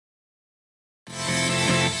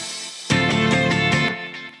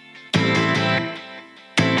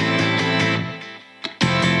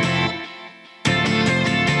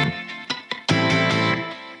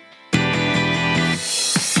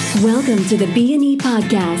Welcome to the B&E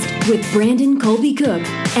Podcast with Brandon Colby Cook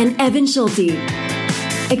and Evan Schulte.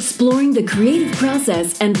 Exploring the creative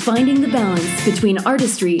process and finding the balance between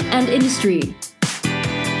artistry and industry.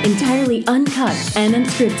 Entirely uncut and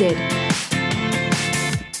unscripted.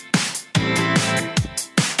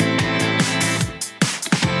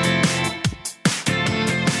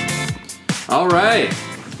 All right.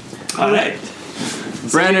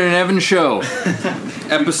 Brandon and Evan Show.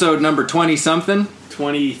 Episode number 20-something.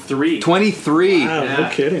 23. 23. Wow, no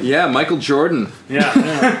kidding. Yeah, Michael Jordan.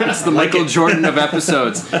 Yeah. It's the Michael Jordan of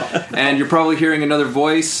episodes. And you're probably hearing another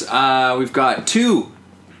voice. We've got two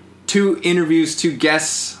interviews, two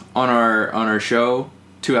guests on our show,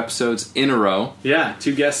 2 episodes in a row. Yeah,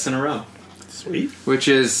 2 guests in a row. Sweet. Which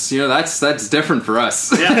is, that's different for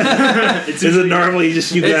us. Yeah. Is it normally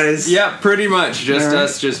just you guys? Yeah, pretty much. Just All right.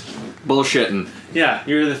 us just bullshitting. Yeah,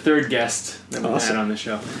 you're the 3rd guest that we've Awesome. had on the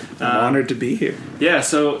show. I'm honored to be here. Yeah,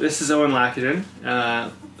 so this is Owen Lackadon.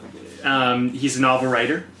 He's a novel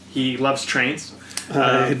writer. He loves trains.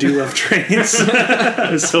 I do love trains.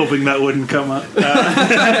 I was hoping that wouldn't come up.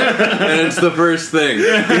 And it's the first thing.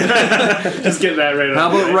 Just get that right. How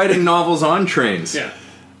about writing novels on trains? Yeah.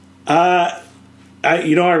 I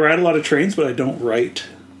ride a lot of trains, but I don't write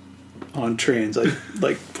on trains. I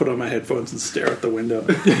put on my headphones and stare out the window.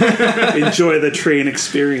 Enjoy the train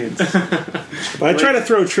experience. But I try to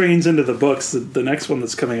throw trains into the books. The next one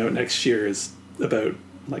that's coming out next year is about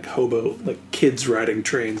kids riding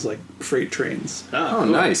trains, like freight trains. Oh, Cool.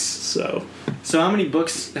 nice. So how many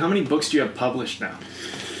books do you have published now?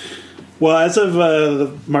 well, as of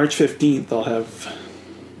the March 15th, I'll have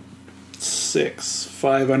 6,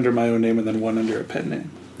 5 under my own name and then 1 under a pen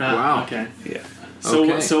name. Wow. Okay. Yeah. So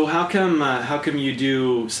Okay. so how come you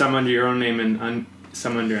do some under your own name and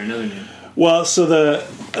some under another name? Well, so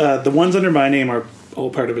the ones under my name are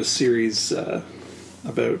all part of a series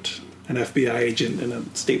about an FBI agent and a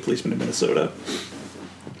state policeman in Minnesota.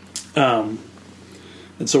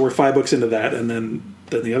 And so we're 5 books into that, and then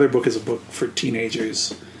the other book is a book for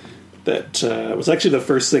teenagers that was actually the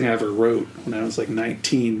first thing I ever wrote when I was like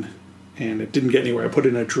 19, and it didn't get anywhere. I put it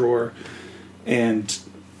in a drawer and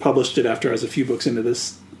published it after I was a few books into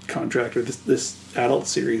this contract or this adult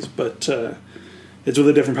series, but it's with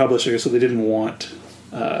a different publisher, so they didn't want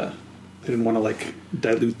to like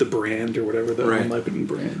dilute the brand or whatever, the Right. Lebanon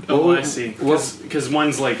brand. Oh, Well, I see. Because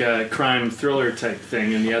one's like a crime thriller type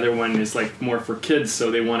thing, and the other one is like more for kids, so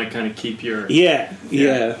they want to kind of keep your Yeah.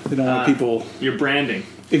 They don't want people your branding.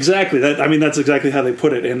 exactly. That's exactly how they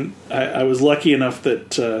put it. And I was lucky enough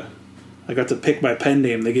that I got to pick my pen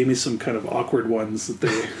name. They gave me some kind of awkward ones that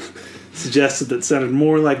they suggested that sounded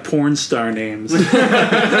more like porn star names.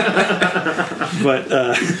 But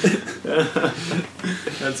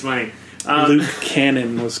That's funny. Luke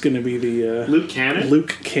Cannon was going to be the Luke Cannon.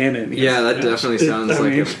 Luke Cannon. Yeah, that definitely sounds I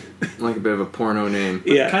mean- like a bit of a porno name.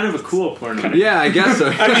 Yeah. Kind of a cool porno. Yeah, I guess so.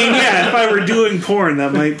 I mean, yeah, if I were doing porn,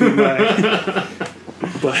 that might be my.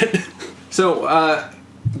 But So,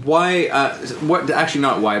 why? What? Actually,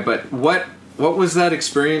 not why, but what was that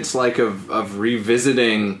experience like of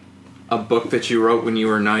revisiting a book that you wrote when you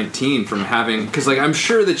were 19? From having, because I'm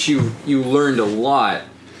sure that you learned a lot,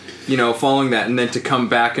 following that, and then to come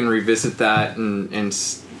back and revisit that and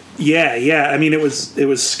yeah. I mean, it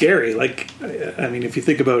was scary. If you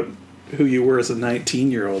think about who you were as a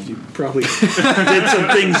 19-year-old, you probably did some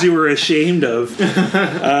things you were ashamed of.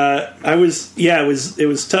 It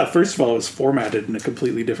was tough. First of all, it was formatted in a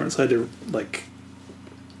completely different, so I had to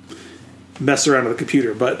mess around with the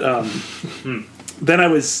computer. But then I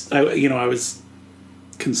was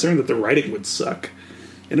concerned that the writing would suck.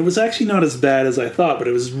 And it was actually not as bad as I thought, but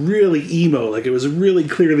it was really emo. It was really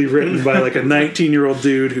clearly written by a 19-year-old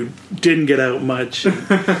dude who didn't get out much.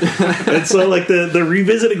 And so the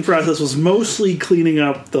revisiting process was mostly cleaning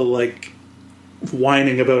up the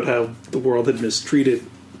whining about how the world had mistreated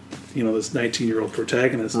this 19-year-old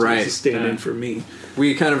protagonist who Right. was a stand-in for me.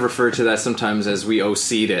 we kind of refer to that sometimes as we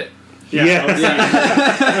OC'd it. Yeah.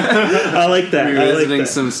 I like that. Revisiting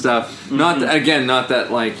some stuff. Not that I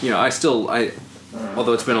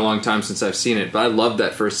although it's been a long time since I've seen it, but I loved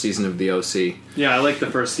that first season of the OC. Yeah, I like the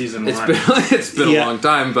first season a lot. It's been a long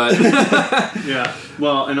time, but Yeah.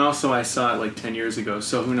 Well, and also I saw it 10 years ago,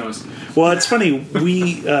 so who knows? Well, it's funny.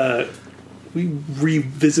 We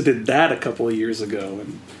revisited that a couple of years ago,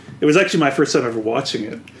 and it was actually my first time ever watching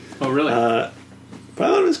it. Oh, really? But I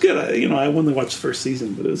thought it was good. I only watched the first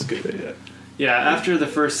season, but it was good. Yeah. Yeah, after the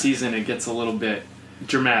first season, it gets a little bit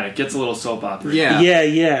dramatic. Gets a little soap opera.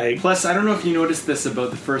 Yeah. Plus, I don't know if you noticed this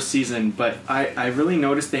about the first season, but I really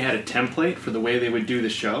noticed they had a template for the way they would do the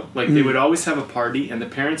show. Like, they would always have a party, and the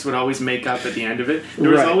parents would always make up at the end of it. There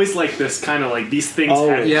was always, like, this kind of, like, these things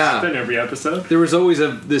had to happen every episode. There was always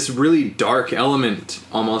this really dark element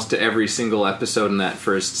almost to every single episode in that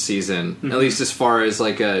first season. At least as far as,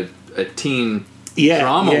 like, a teen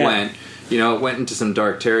drama went. You know, it went into some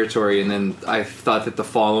dark territory, and then I thought that the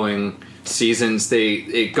following seasons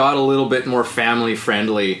it got a little bit more family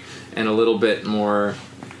friendly and a little bit more,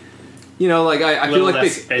 you know, like I feel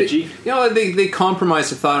like edgy. They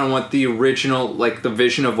compromised, I thought, on what the original, like, the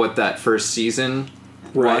vision of what that first season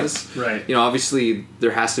was. Right. You know, obviously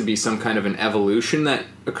there has to be some kind of an evolution that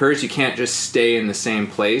occurs. You can't just stay in the same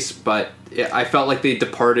place, but I felt like they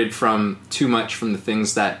departed too much from the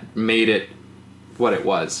things that made it what it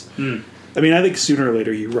was. I mean, I think sooner or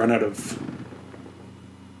later you run out of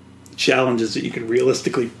challenges that you can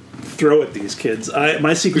realistically throw at these kids.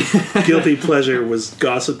 My secret guilty pleasure was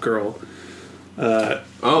Gossip Girl. A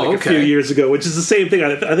few years ago, which is the same thing.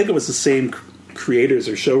 I think it was the same creators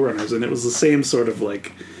or showrunners, and it was the same sort of,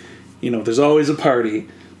 like, you know, there's always a party.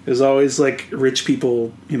 There's always, like, rich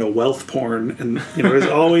people, you know, wealth porn, and, you know, there's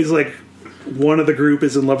always, like, one of the group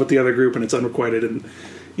is in love with the other group, and it's unrequited, and,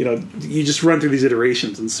 you know, you just run through these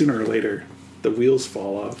iterations, and sooner or later the wheels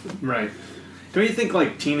fall off. Right. Don't you think,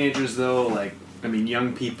 like, teenagers, though, like, I mean,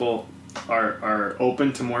 young people are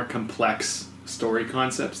open to more complex story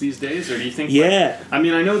concepts these days? Or do you think... Yeah. Like, I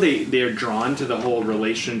mean, I know they're drawn to the whole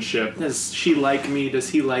relationship. Does she like me? Does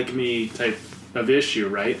he like me? Type of issue,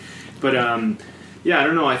 right? But, yeah, I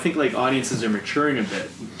don't know. I think, like, audiences are maturing a bit.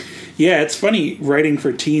 Yeah, it's funny, writing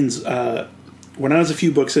for teens. When I was a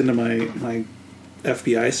few books into my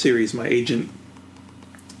FBI series, my agent,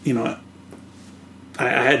 you know... I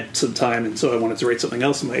had some time, and so I wanted to write something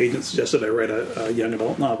else, and my agent suggested I write a young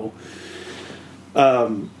adult novel.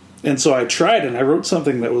 And so I tried, and I wrote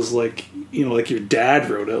something that was like, you know, like your dad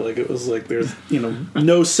wrote it. Like, it was like, there's, you know,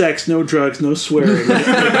 no sex, no drugs, no swearing,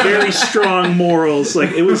 very strong morals.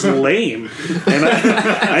 Like, it was lame. And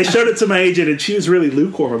I showed it to my agent, and she was really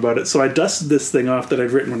lukewarm about it. So I dusted this thing off that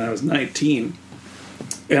I'd written when I was 19.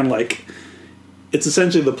 And, like, it's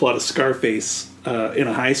essentially the plot of Scarface in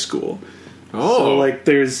a high school. Oh. So, like,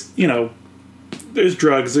 there's, you know, there's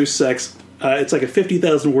drugs, there's sex. It's like a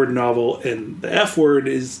 50,000 word novel, and the F word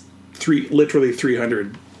is literally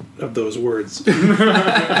 300 of those words.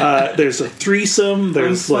 There's a threesome.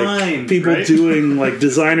 There's like people doing like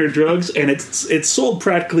designer drugs, and it's sold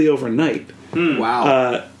practically overnight.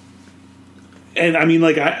 Wow. And I mean,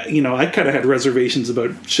 like, I kind of had reservations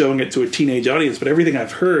about showing it to a teenage audience, but everything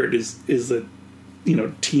I've heard is that, you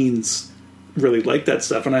know, teens really like that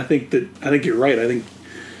stuff, and I think you're right. I think,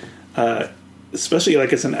 especially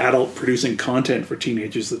like as an adult producing content for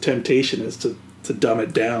teenagers, the temptation is to dumb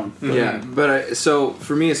it down. Yeah, but so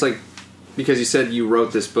for me, it's like, because you said you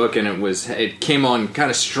wrote this book and it came on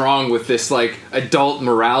kind of strong with this like adult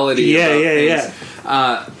morality. Yeah.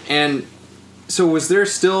 And so was there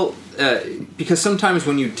still? Because sometimes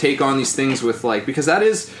when you take on these things with, like, because that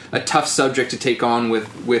is a tough subject to take on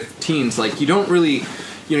with teens, like, you don't really,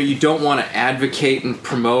 you know, you don't want to advocate and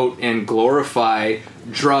promote and glorify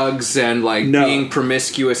drugs and, like, being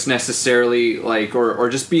promiscuous necessarily, like, or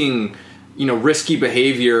just being, you know, risky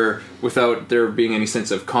behavior without there being any sense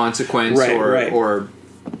of consequence or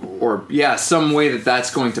some way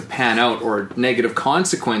that's going to pan out, or negative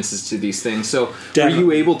consequences to these things. So Definitely.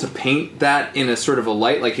 Were you able to paint that in a sort of a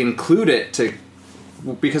light, like include it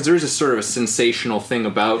because there's a sort of a sensational thing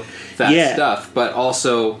about that stuff, but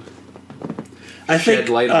also shed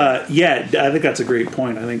light on it? Yeah, I think that's a great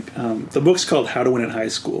point. I think the book's called How to Win at High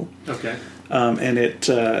School. Okay. And it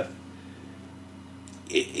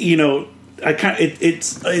you know,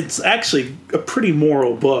 it's actually a pretty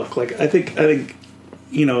moral book. Like, I think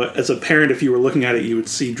you know, as a parent, if you were looking at it, you would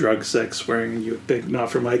see drugs, sex, swearing, and you would think,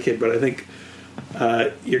 not for my kid. But I think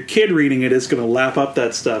your kid reading it is going to lap up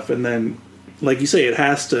that stuff, and then, like you say, it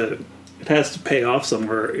has to pay off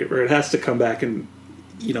somewhere, or it has to come back. And,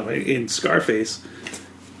 you know, in Scarface,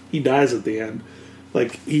 he dies at the end.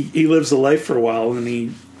 Like, he lives a life for a while, and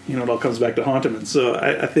he, you know, it all comes back to haunt him. And so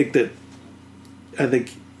I think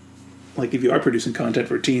like, if you are producing content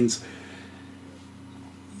for teens,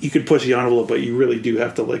 you could push the envelope, but you really do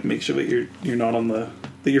have to, like, make sure that you're not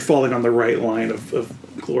that you're falling on the right line of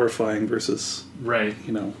glorifying versus, right.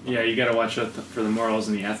 You know. Yeah, you got to watch out for the morals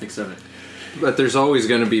and the ethics of it. But there's always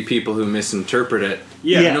going to be people who misinterpret it.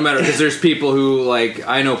 Yeah. No matter, because there's people who, like,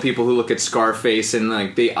 I know people who look at Scarface and,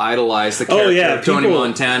 like, they idolize the character of Tony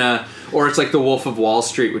Montana, Or it's like The Wolf of Wall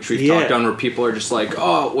Street, which we've talked on, where people are just like,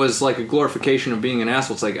 oh, it was like a glorification of being an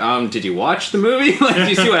asshole. It's like, did you watch the movie? Like, do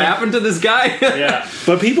you see what happened to this guy? Yeah.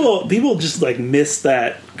 But people just like miss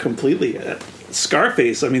that completely.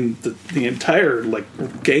 Scarface, I mean, the entire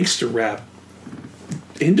like gangster rap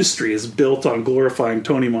industry is built on glorifying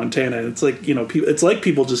Tony Montana. It's like, it's like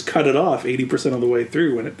people just cut it off 80% of the way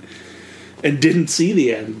through and didn't see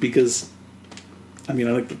the end, because I mean,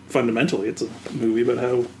 I think fundamentally it's a movie about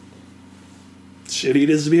how shitty it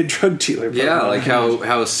is to be a drug dealer. Yeah, like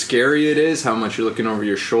how scary it is, how much you're looking over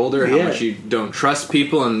your shoulder, how much you don't trust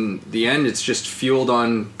people, and in the end it's just fueled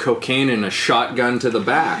on cocaine and a shotgun to the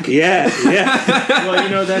back. Yeah.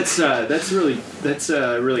 Well, that's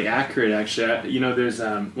really accurate, actually. There's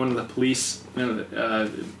one of the police,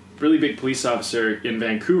 really big police officer in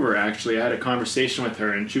Vancouver, actually. I had a conversation with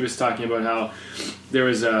her, and she was talking about how there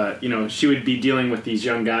was she would be dealing with these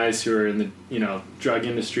young guys who are in the drug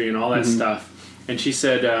industry and all that stuff. And she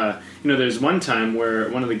said, there's one time where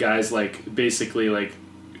one of the guys basically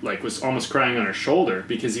was almost crying on her shoulder,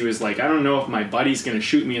 because he was like, I don't know if my buddy's going to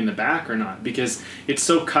shoot me in the back or not, because it's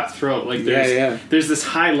so cutthroat. Like there's this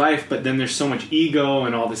high life, but then there's so much ego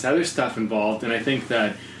and all this other stuff involved. And I think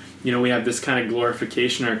that we have this kind of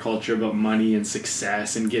glorification in our culture about money and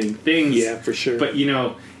success and getting things. Yeah, for sure. But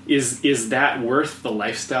is that worth the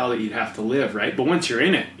lifestyle that you'd have to live, right? But once you're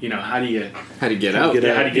in it, how do you get out? How do you get out?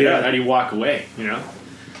 How do you walk away? Yeah.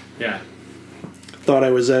 Thought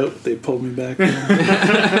I was out. They pulled me back.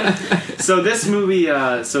 So this movie,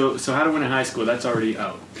 so How to Win in High School, that's already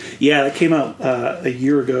out. Yeah, that came out a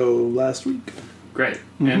year ago last week. Great.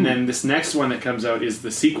 And then this next one that comes out is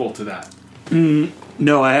the sequel to that.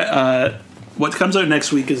 No, what comes out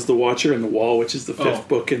next week is The Watcher and the Wall, which is the fifth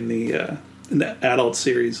book in the adult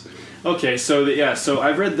series. Okay, so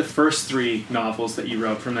I've read the first 3 novels that you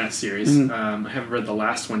wrote from that series. I haven't read the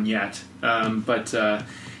last one yet, but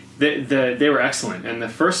they were excellent. And the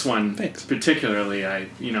first one, particularly,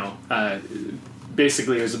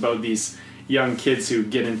 basically it was about these young kids who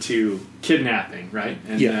get into kidnapping, right?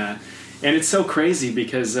 And it's so crazy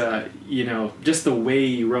because, just the way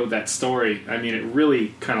you wrote that story, I mean, it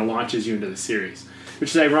really kind of launches you into the series.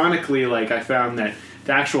 Which is ironically, I found that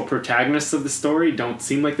the actual protagonists of the story don't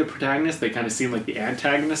seem like the protagonists. They kind of seem like the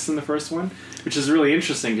antagonists in the first one, which is really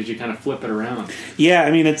interesting because you kind of flip it around. Yeah,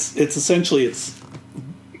 I mean, it's essentially,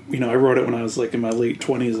 I wrote it when I was in my late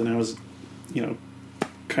 20s, and I was,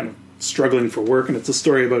 kind of struggling for work, and it's a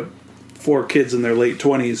story about 4 kids in their late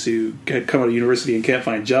 20s who had come out of university and can't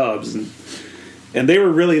find jobs, and they were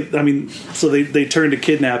really, I mean, so they turned to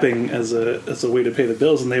kidnapping as a way to pay the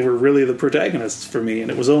bills, and they were really the protagonists for me. And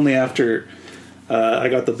it was only after I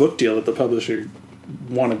got the book deal that the publisher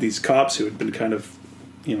wanted these cops who had been kind of,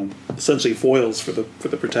 essentially foils for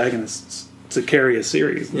the protagonists to carry a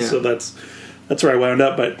series. And so that's where I wound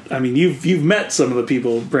up. But I mean, you've met some of the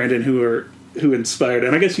people, Brandon, who inspired,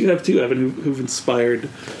 and I guess you have too, Evan, who've inspired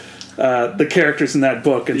the characters in that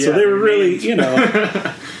book, and so they were really,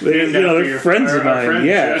 they're friends of mine. Friends.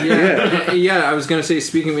 Yeah. I was gonna say,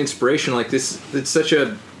 speaking of inspiration, this, it's such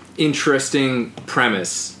a interesting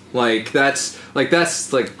premise. That's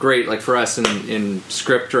great. For us in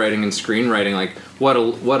script writing and screenwriting, what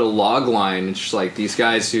a log line. It's just these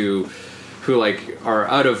guys who are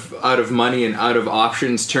out of money and out of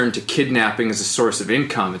options turn to kidnapping as a source of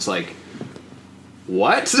income. It's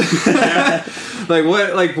what?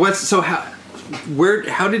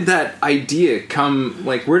 How did that idea come?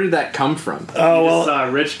 Where did that come from? Oh, well, you saw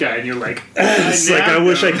a rich guy and you're like, I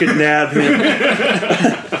wish I could nab him.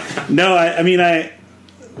 No, I mean,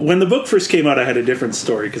 when the book first came out, I had a different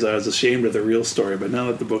story because I was ashamed of the real story. But now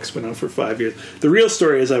that the book's been out for 5 years, the real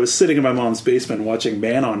story is I was sitting in my mom's basement watching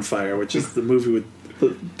Man on Fire, which is the movie with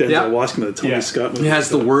Denzel Washington, the Tony Scott movie. It has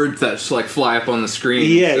the words that fly up on the screen.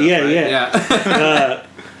 Yeah.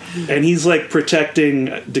 And he's protecting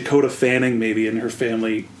Dakota Fanning, maybe, and her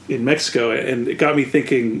family in Mexico, and it got me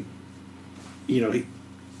thinking.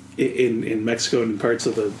 In Mexico and in parts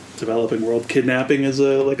of the developing world, kidnapping is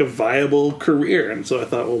a viable career, and so I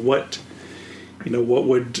thought, well, what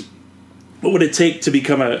would it take to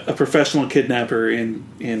become a professional kidnapper in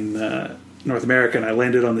North America? And I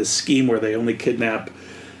landed on this scheme where they only kidnap,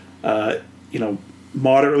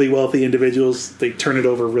 moderately wealthy individuals. They turn it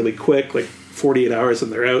over really quick, 48 hours,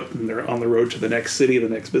 and they're out and they're on the road to the next city, the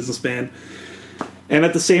next businessman. And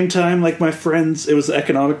at the same time, my friends, it was an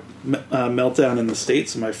economic meltdown in the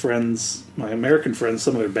States, and my American friends,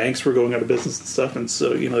 some of their banks were going out of business and stuff, and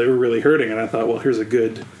so, they were really hurting, and I thought, well, here's a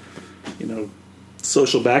good,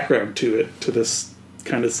 social background to this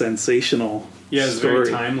kind of sensational it's story.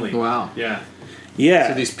 very timely. Wow. Yeah. Yeah.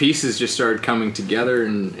 So these pieces just started coming together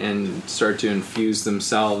and start to infuse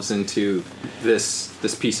themselves into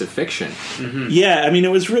this piece of fiction. Mm-hmm. Yeah, I mean,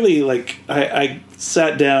 it was really like I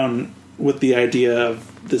sat down with the idea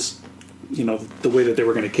of this, the way that they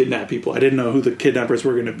were going to kidnap people. I didn't know who the kidnappers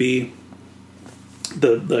were going to be.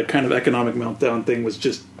 The kind of economic meltdown thing was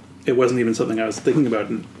just, it wasn't even something I was thinking about.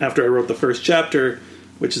 And after I wrote the first chapter,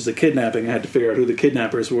 which is the kidnapping, I had to figure out who the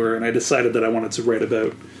kidnappers were, and I decided that I wanted to write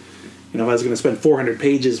about, if I was going to spend 400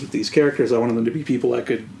 pages with these characters, I wanted them to be people I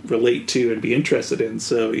could relate to and be interested in.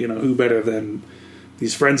 So, who better than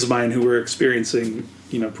these friends of mine who were experiencing,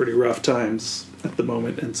 pretty rough times at the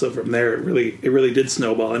moment. And so from there, it really did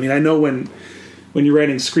snowball. I mean, I know when you're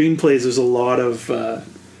writing screenplays, there's a lot of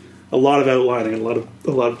outlining, a lot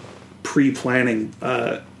of pre-planning.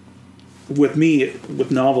 With me,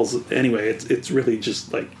 with novels anyway, it's really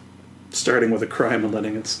just like starting with a crime and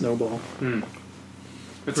letting it snowball.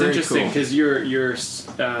 It's Very interesting cool. because your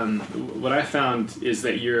what I found is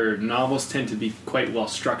that your novels tend to be quite well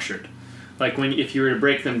structured. Like if you were to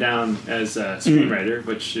break them down as a screenwriter,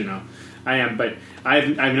 which I am, but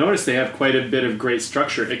I've noticed they have quite a bit of great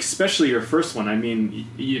structure, especially your first one. I mean,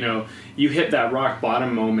 you hit that rock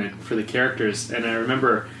bottom moment for the characters, and I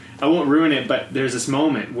remember, I won't ruin it, but there's this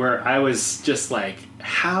moment where I was just like,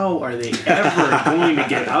 how are they ever going to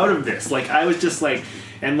get out of this? Like, I was just like,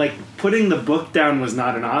 and like putting the book down was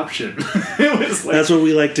not an option. It was like, that's what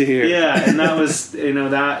we like to hear. yeah, and that was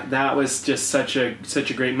that was just such a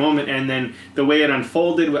great moment, and then the way it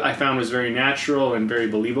unfolded, I found was very natural and very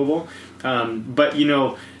believable. But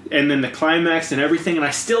and then the climax and everything, and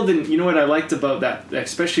I still didn't. You know what I liked about that,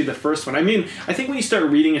 especially the first one. I mean, I think when you start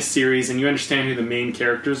reading a series and you understand who the main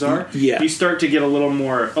characters are, yeah, you start to get a little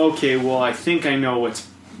more, okay, well, I think I know what's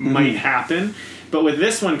might happen. But with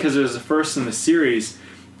this one, because it was the first in the series,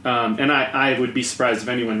 and I would be surprised if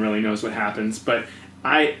anyone really knows what happens, but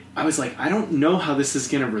I was like, I don't know how this is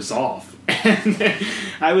going to resolve. And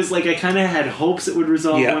I was like, I kind of had hopes it would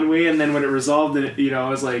resolve one way, and then when it resolved, I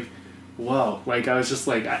was like, whoa. Like, I was just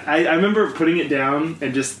like, I remember putting it down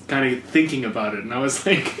and just kind of thinking about it, and I was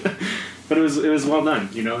like, but it was well done.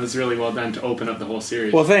 It was really well done to open up the whole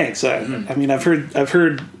series. Well, thanks. I mean, I've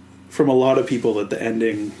heard from a lot of people that the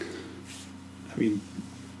ending,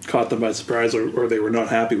 caught them by surprise, or they were not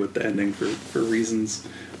happy with the ending for reasons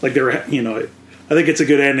like they were. I think it's a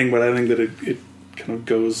good ending, but I think that it kind of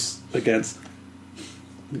goes against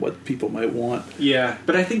what people might want. Yeah,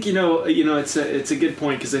 but I think it's a good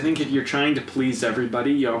point, because I think if you're trying to please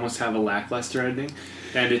everybody, you almost have a lackluster ending,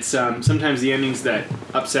 and it's sometimes the endings that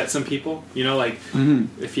upset some people.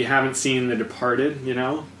 If you haven't seen The Departed,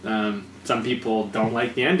 some people don't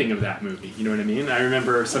like the ending of that movie. You know what I mean? I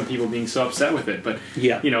remember some people being so upset with it, but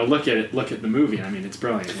look at the movie. I mean, it's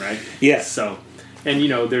brilliant, right? Yeah. So, and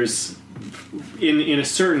there's in a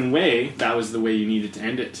certain way, that was the way you needed to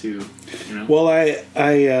end it too. Well, I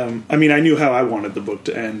knew how I wanted the book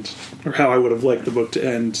to end, or how I would have liked the book to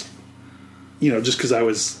end. Just because I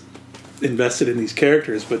was invested in these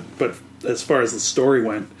characters, but as far as the story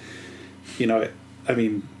went,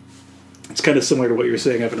 it's kind of similar to what you were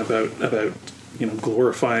saying, Evan, about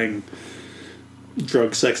glorifying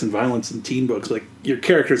drug, sex, and violence in teen books. Like, your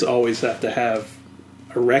characters always have to have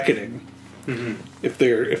a reckoning. Mm-hmm. If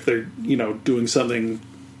they're doing something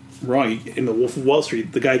wrong. In The Wolf of Wall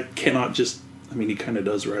Street, the guy cannot just, he kind of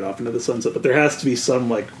does right off into the sunset, but there has to be some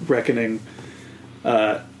like reckoning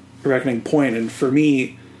point. And for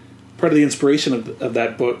me, part of the inspiration of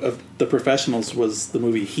that book, of The Professionals, was the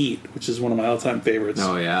movie Heat, which is one of my all-time favorites.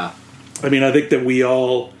 Oh yeah. I think that we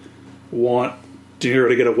all want De Niro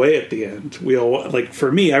to get away at the end. We all, like,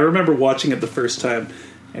 for me, I remember watching it the first time,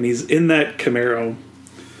 and he's in that Camaro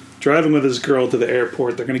driving with his girl to the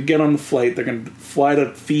airport. They're going to get on the flight. They're going to fly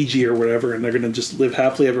to Fiji or whatever, and they're going to just live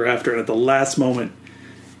happily ever after. And at the last moment,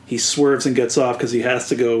 he swerves and gets off because he has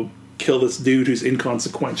to go kill this dude who's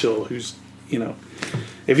inconsequential, who's,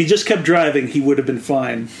 if he just kept driving, he would have been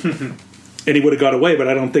fine. And he would have got away, but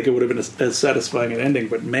I don't think it would have been as satisfying an ending.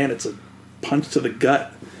 But man, it's a punch to the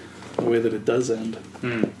gut, the way that it does end.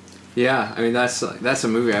 Yeah, that's a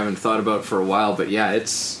movie I haven't thought about for a while, but yeah,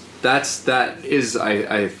 that is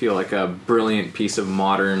I feel like a brilliant piece of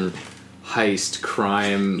modern heist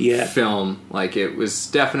crime film. Like, it was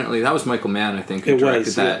definitely, that was Michael Mann, I think, who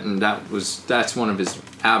directed that, and that's one of his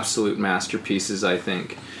absolute masterpieces, I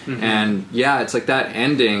think. Mm-hmm. And yeah, it's like that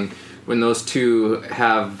ending when those two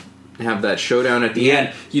have that showdown at the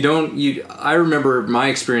end. I remember my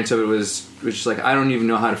experience of it was just like, I don't even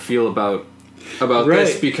know how to feel about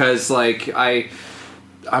this, because like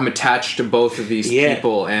I'm attached to both of these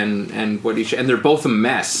people and what each, and they're both a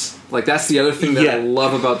mess. Like, that's the other thing that I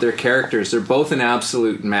love about their characters. They're both an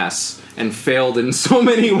absolute mess and failed in so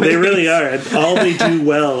many ways. They really are. And all they do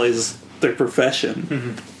well is their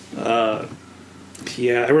profession. I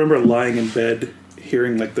remember lying in bed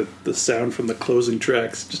hearing like the sound from the closing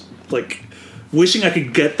tracks, just like wishing I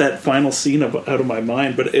could get that final scene out of my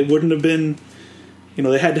mind, but it wouldn't have been, you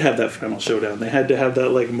know, they had to have that final showdown. They had to have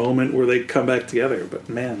that like moment where they come back together, but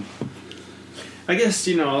man. I guess,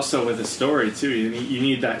 you know, also with a story too, you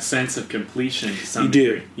need that sense of completion to some degree.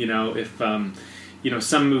 You do. You know, if you know,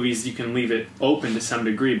 some movies you can leave it open to some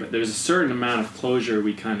degree, but there's a certain amount of closure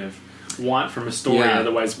we kind of want from a story.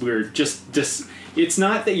 Otherwise, we're just it's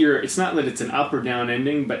not that it's an up or down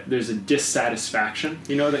ending, but there's a dissatisfaction,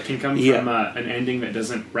 you know, that can come from an ending that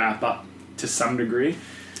doesn't wrap up to some degree.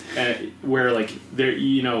 Where like there,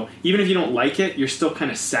 you know, even if you don't like it, you're still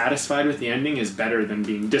kind of satisfied with the ending is better than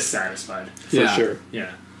being dissatisfied. For sure.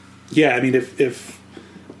 Yeah. Yeah, I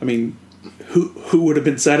mean, who would have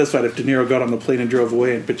been satisfied if De Niro got on the plane and drove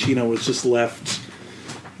away and Pacino was just left,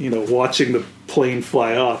 you know, watching the plane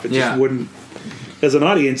fly off? It just wouldn't. As an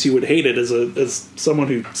audience, you would hate it. As someone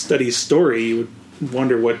who studies story, you would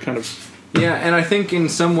wonder what kind of. Yeah, and I think in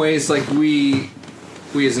some ways, like we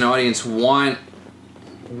as an audience want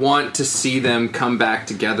to see them come back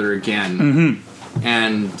together again,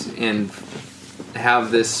 and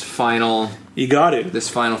have this final. You got it. This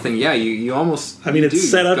final thing, you almost. I mean, it's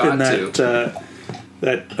set up in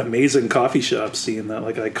that amazing coffee shop scene, that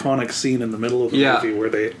like iconic scene in the middle of the movie where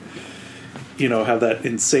they, you know, have that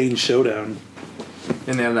insane showdown,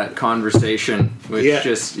 and they have that conversation, which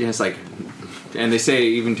just it's like, and they say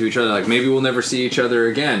even to each other like, maybe we'll never see each other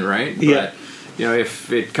again, right? But, you know,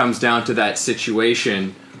 if it comes down to that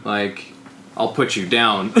situation, like, I'll put you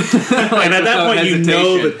down. Like, and at that point, you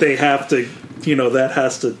know that they have to, you know, that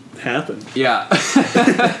has to happen. Yeah.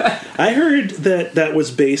 I heard that was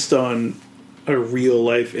based on a real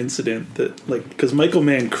life incident that, like, because Michael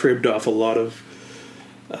Mann cribbed off a lot of,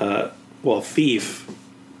 Thief,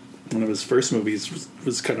 one of his first movies,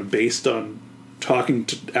 was kind of based on talking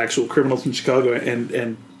to actual criminals in Chicago,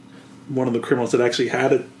 and one of the criminals had actually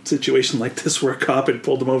had a situation like this where a cop had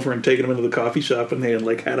pulled him over and taken him into the coffee shop, and they had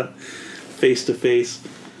like had a face-to-face.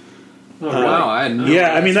 Oh, wow! I had no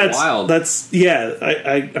I mean that's wild. That's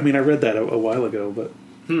I mean I read that a while ago, but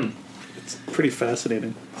it's pretty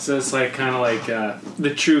fascinating. So it's like kind of like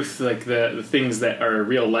the truth, like the things that are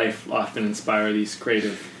real life often inspire these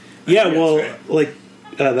creative. Ideas, right? Like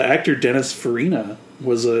the actor Dennis Farina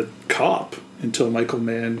was a cop until Michael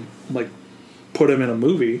Mann like put him in a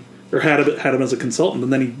movie or had him as a consultant,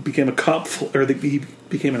 and then he became a cop he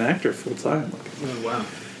became an actor full time. Like, oh wow!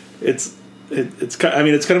 It's kind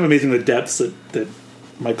of amazing the depths that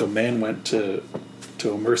Michael Mann went to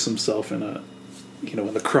immerse himself in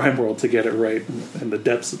in the crime world to get it right, and the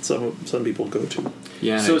depths that some people go to.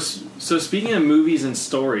 Yeah. So speaking of movies and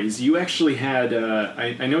stories, you actually had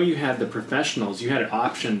I know you had The Professionals. You had it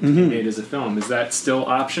optioned to be made as a film. Is that still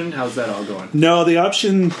optioned? How's that all going? No, the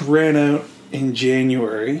option ran out in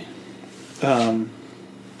January. They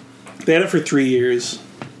had it for 3 years.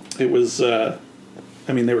 It was. They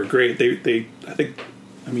were great. They I think,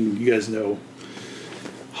 you guys know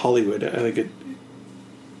Hollywood. I think it.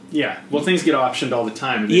 Yeah, well, things get optioned all the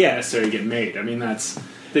time, and they don't necessarily get made. I mean, that's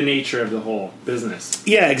the nature of the whole business.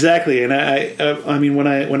 Yeah, exactly. And I mean, when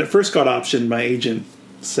it first got optioned, my agent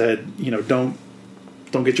said, don't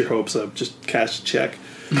get your hopes up, just cash a check.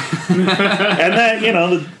 And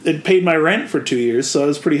that, it paid my rent for 2 years, so I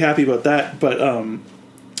was pretty happy about that. But I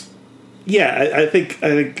think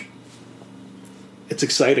it's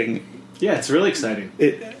exciting. Yeah, it's really exciting.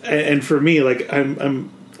 And for me, like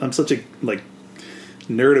I'm such a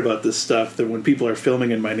nerd about this stuff that when people are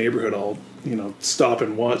filming in my neighborhood, I'll stop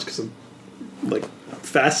and watch because I'm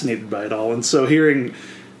fascinated by it all. And so hearing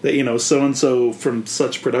that so and so from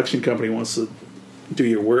such production company wants to do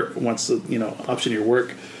your work, wants to option your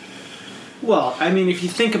work. Well, I mean, if you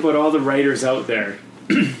think about all the writers out there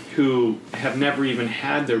who have never even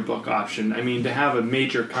had their book optioned, I mean, to have a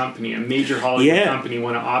major company, a major Hollywood company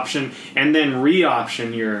want to option and then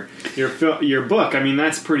re-option your book, I mean,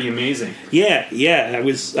 that's pretty amazing. Yeah. I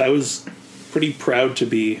was pretty proud to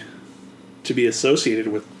be associated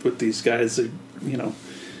with these guys. They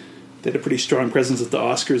had a pretty strong presence at the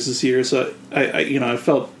Oscars this year, so I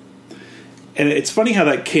felt. And it's funny how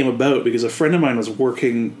that came about because a friend of mine was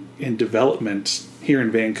working in development here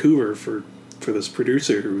in Vancouver for this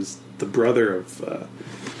producer who was the brother of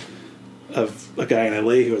a guy in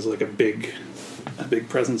LA who was like a big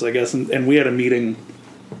presence, I guess. And we had a meeting.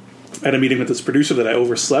 I had a meeting with this producer that I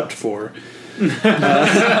overslept for,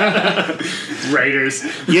 Writers.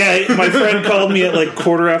 Yeah, my friend called me at like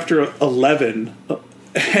 11:15,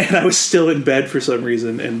 and I was still in bed for some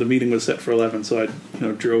reason, and the meeting was set for 11, so I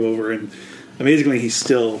drove over, and amazingly he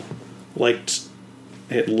still liked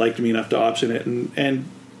me enough to option it, and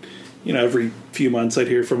every few months I'd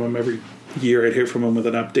hear from him, every year I'd hear from him with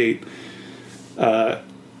an update.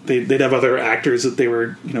 They'd have other actors that they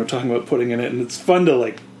were talking about putting in it, and it's fun to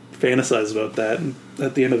like fantasize about that, and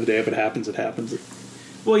at the end of the day, if it happens, it happens.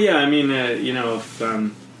 Well, yeah, I mean, if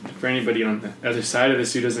for anybody on the other side of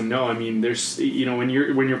this who doesn't know, I mean, there's when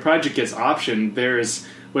your project gets optioned, there's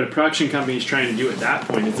what a production company is trying to do at that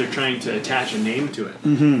point is they're trying to attach a name to it,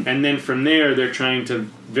 and then from there they're trying to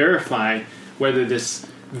verify whether this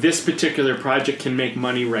particular project can make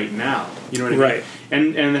money right now. You know what I mean? Right.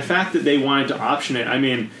 And the fact that they wanted to option it, I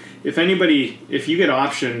mean, if you get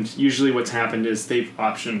optioned, usually what's happened is they've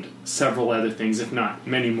optioned several other things, if not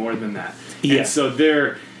many more than that. Yeah. And so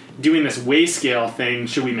they're doing this weigh scale thing.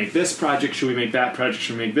 Should we make this project? Should we make that project?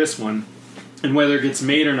 Should we make this one? And whether it gets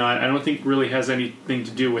made or not, I don't think really has anything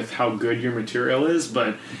to do with how good your material is,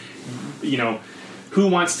 but, who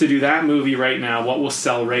wants to do that movie right now? What will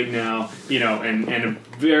sell right now? And a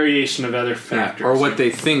variation of other factors. Or what they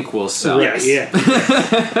think will sell. Yes. Yeah.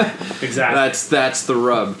 Exactly. That's the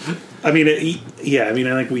rub. I mean, I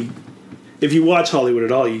think if you watch Hollywood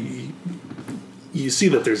at all, you see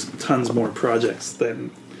that there's tons more projects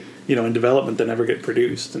than in development that never get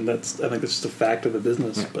produced, and I think that's just a fact of the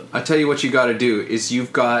business. Yeah. But I tell you what you got to do is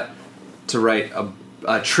you've got to write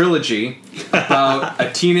a trilogy about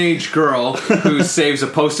a teenage girl who saves a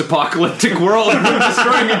post-apocalyptic world from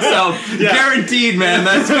destroying itself. Yeah. Guaranteed, man.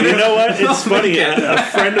 That's good. You know what? It's funny. A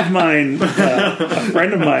friend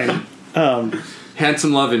of mine,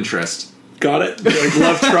 handsome love interest. Got it. Like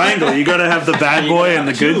love triangle. You got to have the bad boy and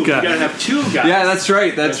the good guy. You got to have two guys. Yeah, that's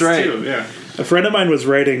right. That's right. Two, yeah. A friend of mine was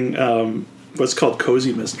writing what's called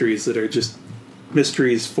cozy mysteries that are just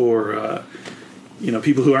mysteries for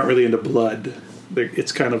people who aren't really into blood.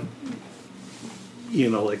 It's kind of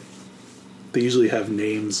like they usually have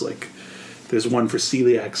names. Like there's one for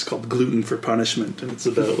celiacs called Gluten for Punishment, and it's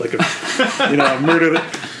about like a murder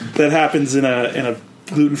that happens in a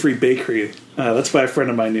gluten-free bakery. That's by a friend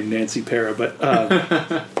of mine named Nancy Pera. But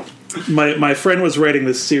my friend was writing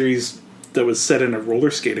this series that was set in a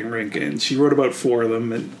roller skating rink, and she wrote about 4 of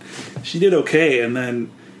them, and she did okay. And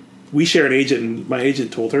then we share an agent, and my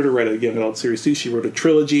agent told her to write a young adult series too. She wrote a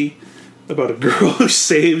trilogy about a girl who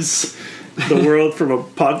saves the world from a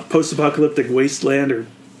post-apocalyptic wasteland, or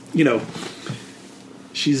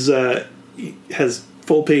she's has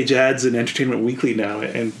full-page ads in Entertainment Weekly now,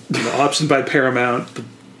 and optioned by Paramount.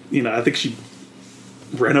 I think she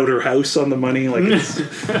rent out her house on the money. Like, it's,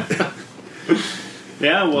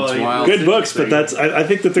 yeah, well, good books, but I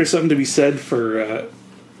think that there's something to be said for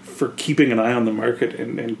keeping an eye on the market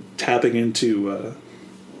and tapping into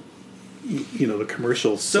the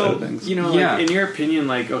commercial side of things. Like, in your opinion,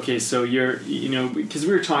 like, okay, so you're, because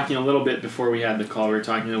we were talking a little bit before we had the call, we were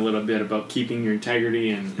talking a little bit about keeping your integrity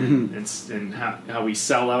and how we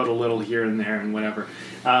sell out a little here and there and whatever.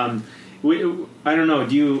 I don't know.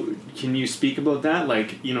 Can you speak about that?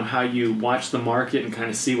 Like, how you watch the market and kind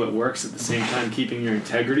of see what works at the same time keeping your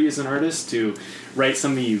integrity as an artist to write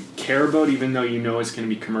something you care about, even though it's going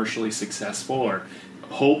to be commercially successful, or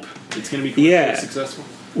hope it's going to be commercially successful.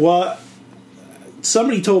 Well,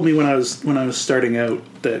 somebody told me when I was starting out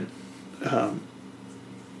that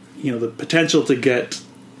the potential to get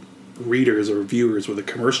readers or viewers with a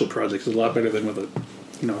commercial project is a lot better than with a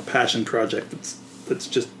passion project that's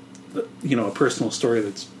just a personal story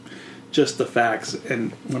that's just the facts.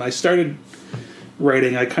 And when I started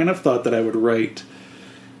writing, I kind of thought that I would write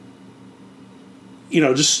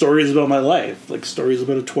just stories about my life, like stories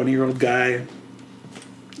about a 20-year-old guy,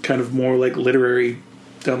 kind of more like literary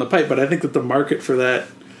down the pipe. But I think that the market for that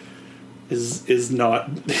is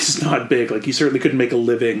not big. Like, you certainly couldn't make a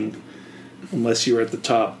living unless you were at the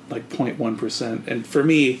top, like 0.1%. And for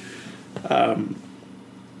me,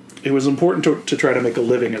 it was important to try to make a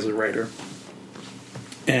living as a writer.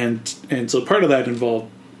 And so part of that involved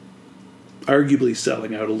arguably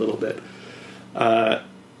selling out a little bit.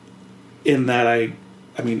 In that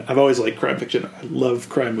I've always liked crime fiction. I love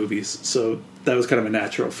crime movies, so that was kind of a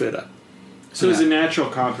natural fit. So it was a natural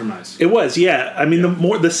compromise. It was, yeah. I mean,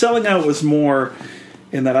 the selling out was more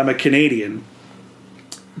in that I'm a Canadian,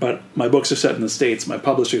 but my books are set in the States, my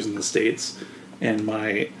publisher's in the States, and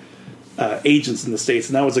my agents in the States,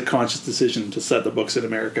 and that was a conscious decision to set the books in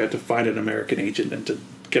America, to find an American agent, and to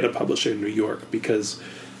get a publisher in New York, because,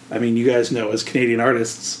 you guys know, as Canadian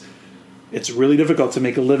artists, it's really difficult to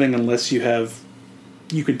make a living unless you have,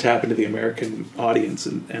 you can tap into the American audience,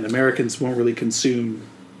 and Americans won't really consume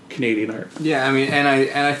Canadian art. Yeah, I mean, and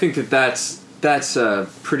I think that's a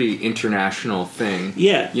pretty international thing.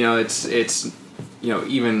 Yeah. You know, it's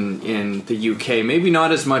even in the UK, maybe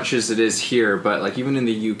not as much as it is here, but like even in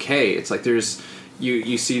the UK, it's like there's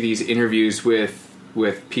you see these interviews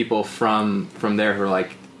with people from there who are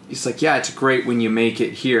like, it's like, yeah, it's great when you make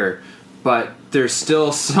it here, but there's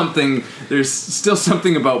still something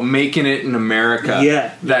about making it in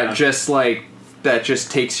America that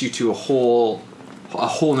just takes you to a whole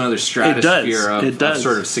nother stratosphere of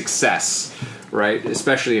sort of success, right?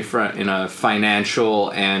 Especially in a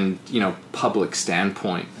financial and public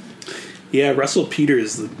standpoint. Yeah, Russell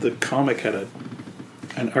Peters, the comic, had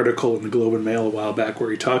an article in the Globe and Mail a while back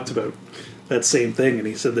where he talked about that same thing, and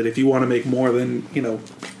he said that if you want to make more than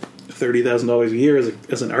 $30,000 a year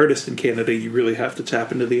as an artist in Canada, you really have to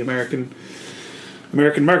tap into the American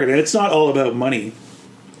market. And it's not all about money,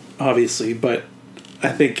 obviously, but I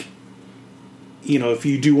think if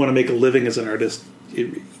you do want to make a living as an artist,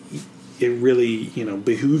 it really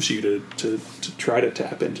behooves you to try to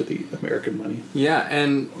tap into the American money. Yeah,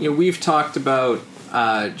 and we've talked about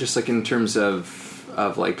just like in terms of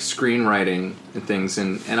like screenwriting and things,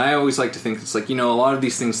 and I always like to think it's like a lot of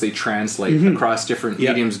these things they translate across different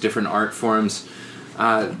mediums, different art forms.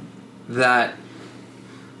 That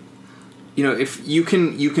if you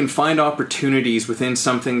can find opportunities within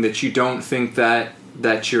something that you don't think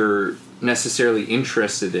that you're necessarily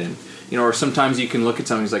interested in, or sometimes you can look at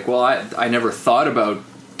something, it's like, well, I never thought about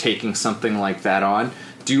taking something like that on.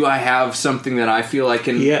 Do I have something that I feel I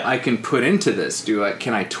can put into this?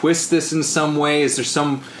 Can I twist this in some way? Is there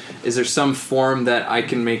some form that I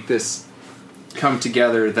can make this come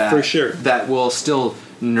together that for sure that will still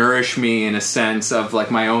nourish me in a sense of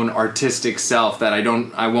like my own artistic self, that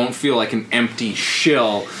I won't feel like an empty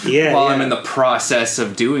shill while I'm in the process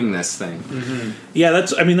of doing this thing. Mm-hmm. Yeah,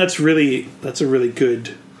 that's a really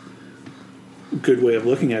good way of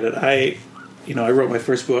looking at it. I wrote my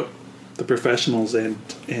first book, The Professionals, and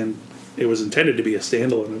it was intended to be a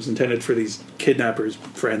standalone. It was intended for these kidnappers'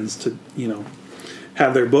 friends to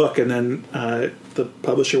have their book, and then the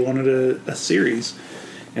publisher wanted a series,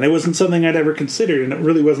 and it wasn't something I'd ever considered, and it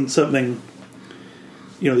really wasn't something.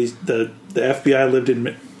 The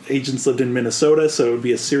FBI agents lived in Minnesota, so it would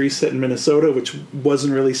be a series set in Minnesota, which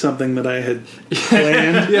wasn't really something that I had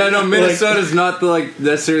planned. Yeah, no, Minnesota's not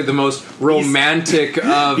necessarily the most romantic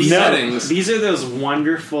of settings. These are those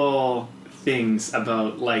wonderful things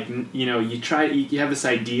about, like, you have this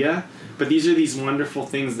idea, but these are these wonderful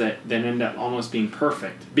things that then end up almost being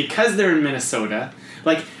perfect because they're in Minnesota.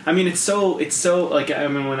 Like, I mean, it's so like, I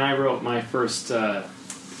mean, when I wrote my first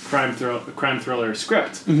crime thriller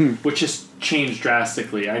script, which just changed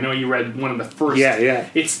drastically. I know you read one of the first. Yeah.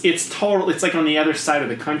 It's total. It's like on the other side of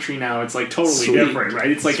the country now. It's like totally different, right?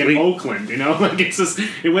 It's like in Oakland, like it's just.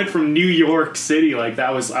 It went from New York City, like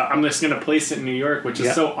that was. I'm just going to place it in New York, which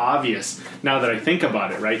is so obvious now that I think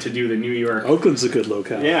about it, right? To do the New York. Oakland's a good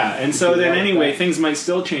locale. Yeah, and so then anyway, things might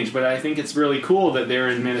still change, but I think it's really cool that they're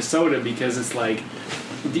in Minnesota because it's like.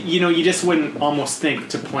 You just wouldn't almost think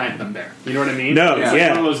to plant them there. You know what I mean? No, it's like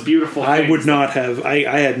one of those beautiful things. I would not have.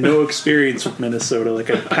 I had no experience with Minnesota.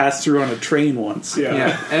 Like, I passed through on a train once.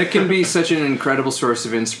 Yeah. And it can be such an incredible source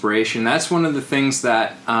of inspiration. That's one of the things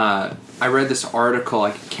that I read this article.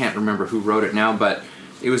 I can't remember who wrote it now, but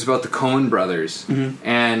it was about the Coen brothers. Mm-hmm.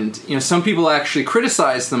 And some people actually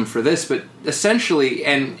criticize them for this, but essentially,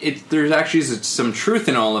 and there's actually some truth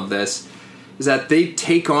in all of this, is that they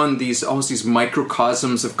take on almost these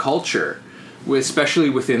microcosms of culture, especially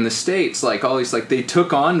within the States. Like all these, like they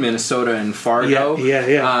took on Minnesota and Fargo.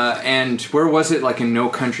 Yeah. And where was it? Like in No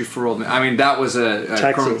Country for Old Men. I mean, that was a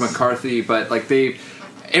Cormac McCarthy, but like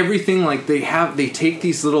everything like they take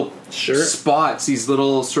these little spots, these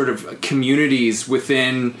little sort of communities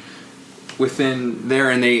within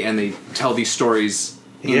there, and they tell these stories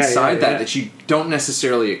inside that you don't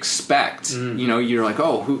necessarily expect. You're like,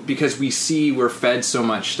 because we're fed so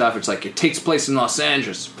much stuff. It's like it takes place in Los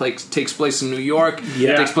Angeles, takes place in New York,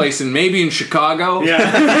 takes place maybe in Chicago.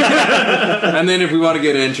 And then if we want to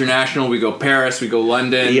get international, we go Paris, we go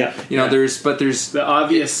London. There's the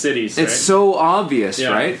obvious cities. It's so obvious,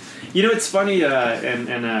 right? It's funny,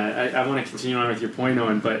 and I want to continue on with your point,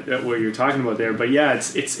 Owen, but what you're talking about there. But yeah,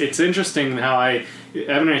 it's interesting how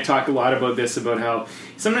Evan and I talk a lot about this, about how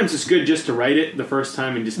sometimes it's good just to write it the first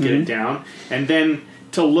time and just get it down, and then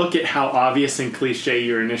to look at how obvious and cliche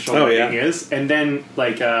your initial writing is, and then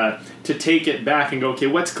like to take it back and go, okay,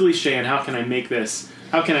 what's cliche and how can I make this?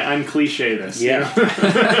 How can I uncliche this?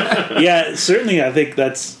 Yeah, yeah. Certainly, I think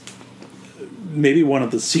that's maybe one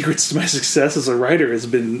of the secrets to my success as a writer has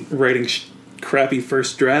been writing crappy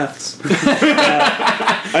first drafts.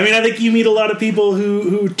 I mean, I think you meet a lot of people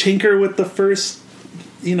who tinker with the first,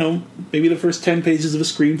 maybe the first 10 pages of a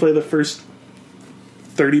screenplay, the first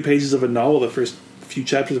 30 pages of a novel, the first few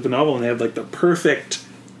chapters of a novel, and they have like the perfect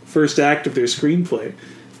first act of their screenplay,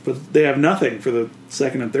 but they have nothing for the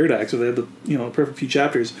second and third act, so they have the perfect few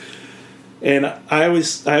chapters. And I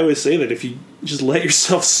always say that if you just let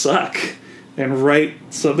yourself suck and write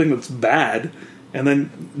something that's bad, and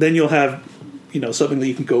then you'll have something that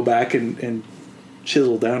you can go back and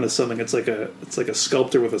chisel down as something. It's like a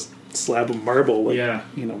sculptor with a slab of marble,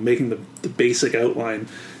 making the basic outline.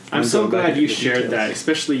 I'm so glad you shared that,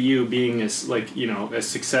 especially you being as as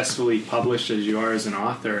successfully published as you are as an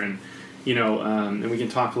author, and and we can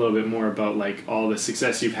talk a little bit more about like all the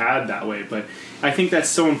success you've had that way. But I think that's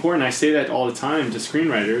so important. I say that all the time to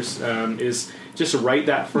screenwriters, is just write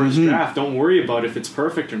that first draft. Don't worry about if it's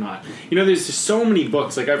perfect or not. There's just so many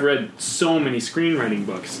books. Like I've read so many screenwriting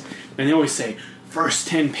books, and they always say, first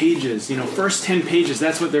 10 pages, first 10 pages,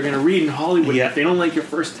 that's what they're going to read in Hollywood. Yeah. If they don't like your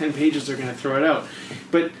first 10 pages, they're going to throw it out.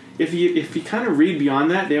 But if you kind of read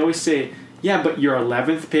beyond that, they always say, yeah, but your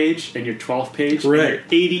 11th page and your 12th page and your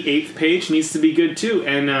 88th page needs to be good too.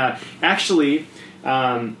 And actually,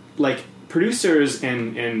 producers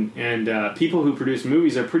and people who produce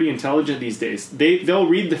movies are pretty intelligent these days. They'll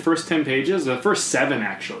read the first 10 pages, the first 7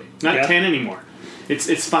 actually, not 10 anymore.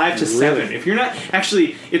 It's 5 to 7. If you're not,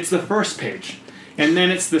 actually, it's the first page. And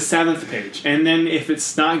then it's the 7th page. And then if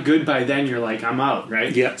it's not good by then, you're like, I'm out,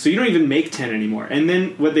 right? Yeah. So you don't even make 10 anymore. And then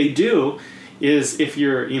what they do is if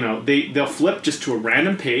you're, they'll flip just to a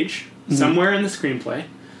random page somewhere in the screenplay,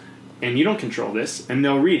 and you don't control this, and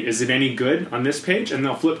they'll read, is it any good on this page? And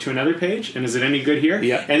they'll flip to another page, and is it any good here?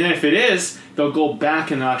 Yeah. And then if it is, they'll go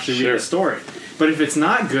back and they'll actually read the story. But if it's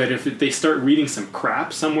not good, if they start reading some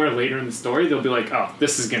crap somewhere later in the story, they'll be like, oh,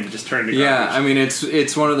 this is going to just turn into garbage. Yeah, I mean,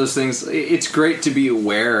 it's one of those things. It's great to be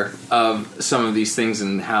aware of some of these things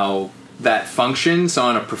and how that functions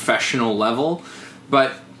on a professional level.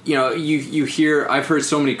 But, you hear, I've heard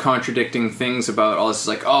so many contradicting things about all this. It's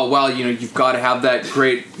like, oh, well, you've got to have that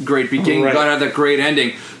great beginning. You've got to have that great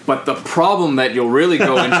ending. But the problem that you'll really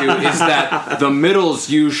go into is that the middle's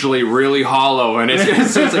usually really hollow,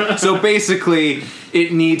 and so basically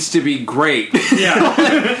it needs to be great. Yeah,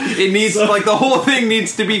 it needs the whole thing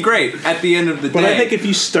needs to be great at the end of the day. But I think if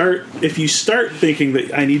you start thinking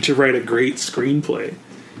that I need to write a great screenplay,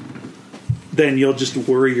 then you'll just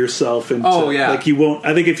worry yourself into you won't.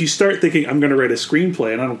 I think if you start thinking I'm going to write a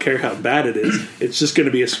screenplay and I don't care how bad it is, it's just going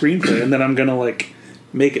to be a screenplay, and then I'm going to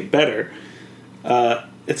make it better.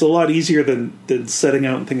 It's a lot easier than setting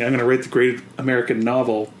out and thinking I'm going to write the great American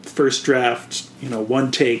novel, first draft,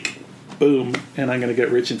 one take, boom, and I'm going to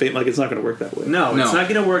get rich and famous. It's not going to work that way. No, it's not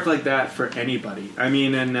going to work like that for anybody. I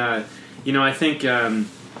mean, and I think, I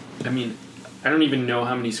don't even know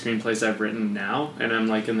how many screenplays I've written now, and I'm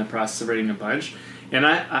in the process of writing a bunch. And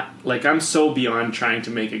I'm so beyond trying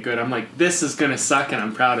to make it good. I'm like, this is gonna suck, and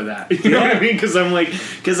I'm proud of that. You know what I mean?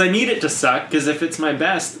 Because I need it to suck. Because if it's my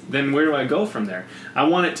best, then where do I go from there? I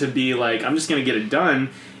want it to be I'm just gonna get it done,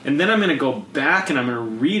 and then I'm gonna go back and I'm gonna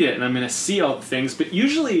read it and I'm gonna see all the things. But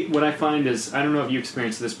usually, what I find is, I don't know if you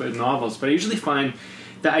experience this, but in novels, but I usually find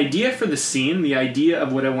the idea for the scene, the idea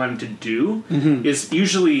of what I wanted to do, is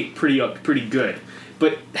usually pretty good.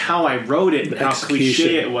 But how I wrote it, and how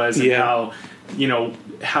cliche it was, and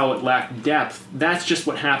how it lacked depth, that's just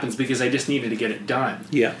what happens because I just needed to get it done.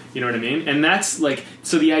 Yeah. You know what I mean? And that's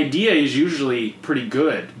so the idea is usually pretty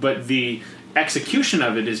good, but the execution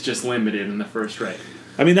of it is just limited in the first write.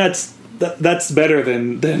 I mean, that's better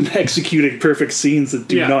than executing perfect scenes that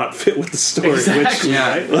do not fit with the story. Exactly,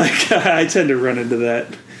 right? I tend to run into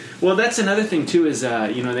that. Well, that's another thing too. Is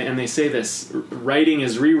and they say this: writing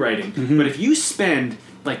is rewriting. Mm-hmm. But if you spend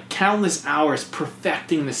countless hours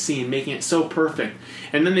perfecting the scene, making it so perfect,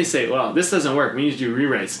 and then they say, "Well, this doesn't work. We need to do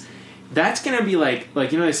rewrites." That's gonna be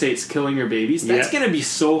they say it's killing your babies. That's gonna be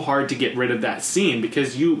so hard to get rid of that scene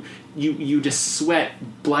because you just sweat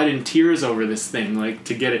blood and tears over this thing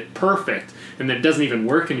to get it perfect, and it doesn't even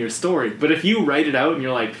work in your story. But if you write it out and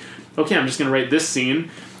you're like, okay, I'm just gonna write this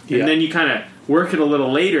scene, and then you kind of work it a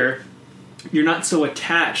little later, you're not so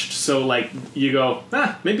attached. So you go,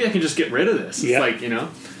 maybe I can just get rid of this. It's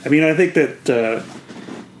I mean, I think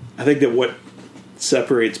that what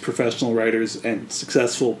separates professional writers and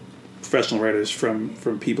successful professional writers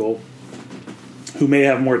from people who may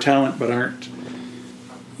have more talent but aren't,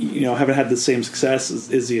 haven't had the same success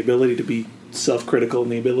is the ability to be self-critical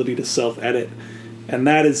and the ability to self-edit. And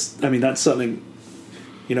that is, that's something,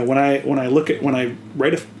 when I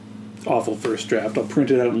write a awful first draft, I'll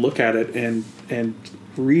print it out and look at it and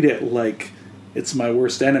read it like it's my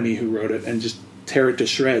worst enemy who wrote it and just tear it to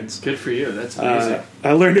shreds. Good for you. That's amazing.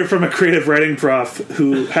 I learned it from a creative writing prof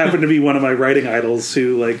who happened to be one of my writing idols,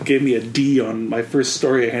 who like gave me a D on my first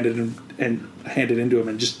story I handed into him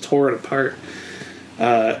and just tore it apart.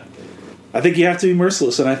 I think you have to be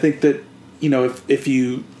merciless, and I think that, you know, if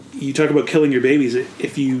you talk about killing your babies,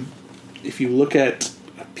 if you look at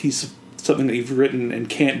a piece of something that you've written and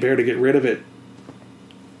can't bear to get rid of it,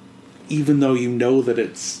 even though you know that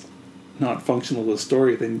it's not functional to the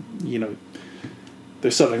story, then, you know,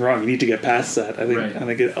 there's something wrong. You need to get past that. I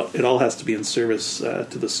think it all has to be in service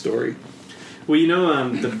to the story. Well, you know,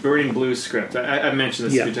 the Burning Blue script, I've mentioned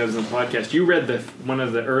this a few times on the podcast. You read one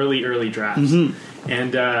of the early drafts. Mm-hmm.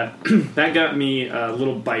 And that got me a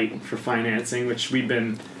little bite for financing, which we've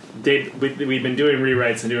been doing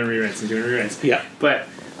rewrites and doing rewrites. Yeah. But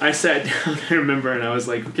I sat down, I remember, and I was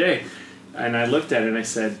like, okay. And I looked at it and I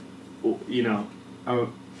said, you know,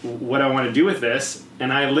 what I want to do with this.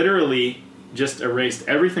 And I literally just erased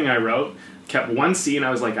everything I wrote, kept one scene. I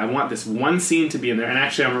was like, I want this one scene to be in there. And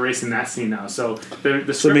actually, I'm erasing that scene now. So the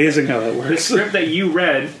it's script, amazing how that works. The script that you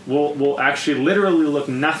read will actually literally look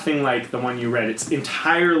nothing like the one you read. It's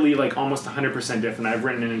entirely, like, almost 100% different. I've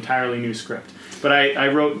written an entirely new script. But I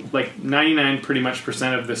wrote, like, 99% pretty much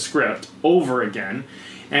of the script over again.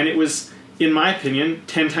 And it was, in my opinion,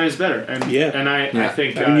 10 times better. And I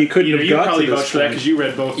think I mean, you couldn't have you got probably to this vouch for that because you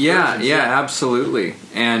read both versions. Yeah, absolutely.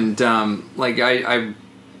 And like I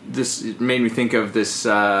this made me think of this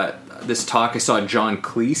this talk I saw John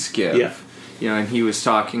Cleese give. Yeah. You know, and he was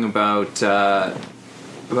talking about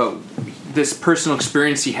this personal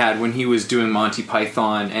experience he had when he was doing Monty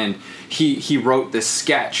Python, and he wrote this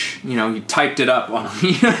sketch. You know, he typed it up on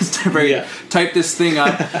typed this thing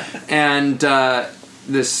up, and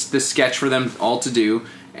this sketch for them all to do,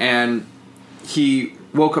 and he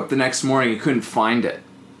woke up the next morning, he couldn't find it.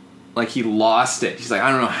 Like, he lost it. He's like,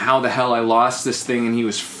 I don't know how the hell I lost this thing, and he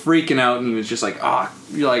was freaking out, and he was just like,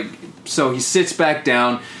 so he sits back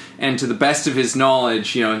down, and to the best of his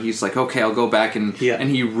knowledge, you know, he's like, okay, I'll go back, and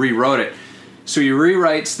he rewrote it. So he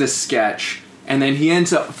rewrites this sketch, and then he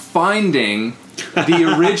ends up finding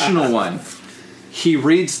the original one. He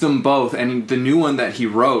reads them both, and the new one that he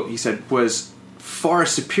wrote, he said, was far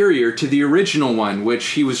superior to the original one, which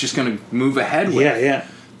he was just going to move ahead with. Yeah.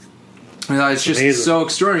 It's just amazing. So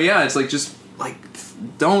extraordinary. Yeah, it's like, just like,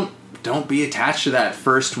 don't be attached to that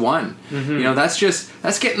first one. Mm-hmm. You know,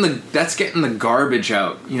 that's getting the garbage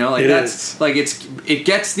out. You know, like it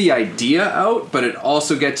gets the idea out, but it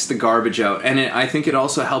also gets the garbage out, and I think it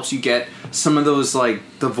also helps you get some of those, like,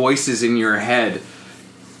 the voices in your head.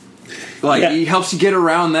 Like, it helps you get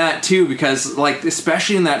around that too, because, like,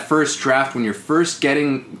 especially in that first draft, when you're first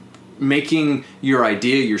making your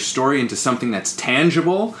idea, your story into something that's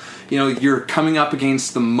tangible, you know, you're coming up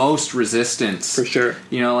against the most resistance. For sure.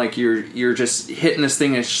 You know, like, you're just hitting this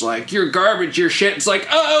thing and it's just like, you're garbage, you're shit. It's like,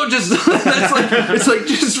 it's like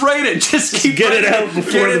just write it. Just keep get it out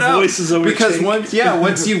before the voices overtake. Because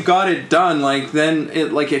once you've got it done, like, then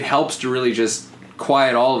it helps to really just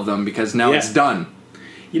quiet all of them, because now it's done.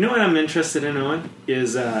 You know what I'm interested in, Owen?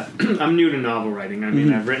 Is I'm new to novel writing. I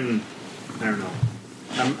mean, I've written, I don't know,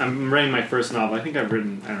 I'm writing my first novel. I think I've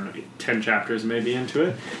written, 10 chapters maybe into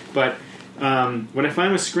it. But what I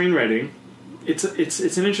find with screenwriting, it's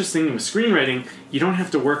an interesting thing. With screenwriting, you don't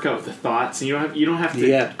have to work out the thoughts, and you don't have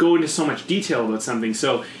to go into so much detail about something.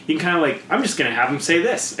 So you can kind of, like, I'm just going to have them say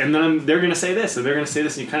this, and then they're going to say this, and they're going to say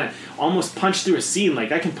this, and you kind of almost punch through a scene.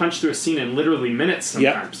 Like, I can punch through a scene in literally minutes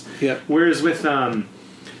sometimes. Yeah. Whereas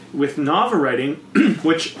with novel writing,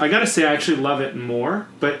 which I gotta say I actually love it more,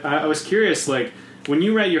 but I was curious, like, when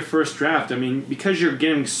you write your first draft, I mean, because you're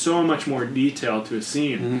giving so much more detail to a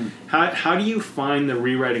scene, how do you find the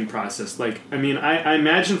rewriting process? Like, I mean, I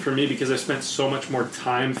imagine for me, because I've spent so much more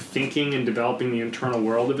time thinking and developing the internal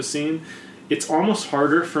world of a scene, it's almost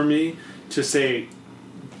harder for me to say,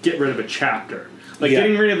 get rid of a chapter. Like,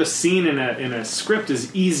 getting rid of a scene in a script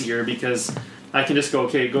is easier, because I can just go,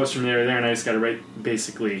 okay, it goes from there to there, and I just got to write,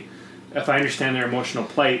 basically, if I understand their emotional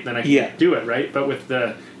plight, then I can do it, right? But with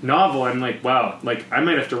the novel, I'm like, wow, like, I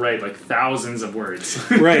might have to write, like, thousands of words.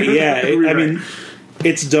 Right, yeah. I mean,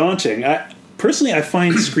 it's daunting. Personally, I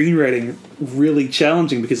find screenwriting really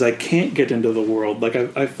challenging, because I can't get into the world. Like,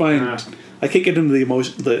 I find I can't get into the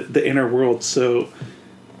emotion, the inner world, so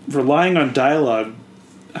relying on dialogue,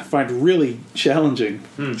 I find really challenging.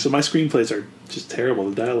 So my screenplays are just terrible.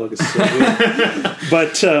 The dialogue is so good.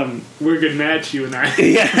 But we're a good match, you and I.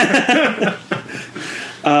 Yeah.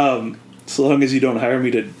 So long as you don't hire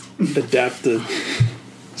me to adapt the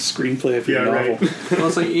screenplay of your novel. Right. Well,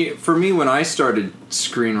 it's like for me when I started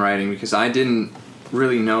screenwriting, because I didn't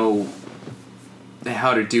really know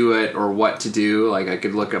how to do it or what to do. Like I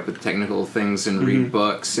could look up the technical things and read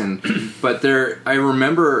books, but I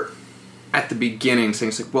remember at the beginning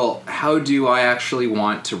saying, like, well, how do I actually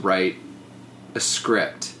want to write a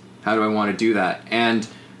script? How do I want to do that? And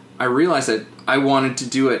I realized that I wanted to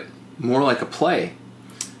do it more like a play.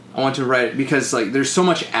 I want to write it because like there's so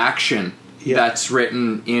much action that's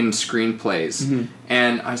written in screenplays,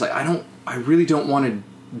 and I was like, I really don't want to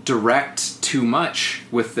direct too much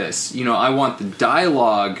with this. You know, I want the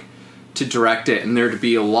dialogue to direct it, and there to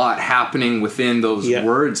be a lot happening within those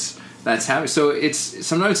words that's happening. So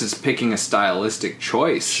sometimes it's picking a stylistic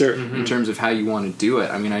choice in terms of how you want to do it.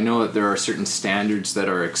 I mean, I know that there are certain standards that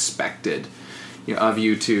are expected of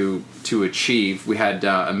you to achieve. We had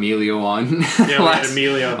Emilio on. We had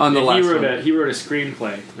Emilio on the last one. He wrote a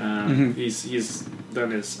screenplay. He's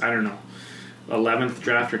done his, I don't know, 11th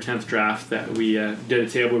draft or 10th draft that we did a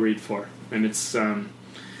table read for, and it's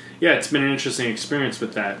it's been an interesting experience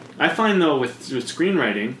with that. I find though with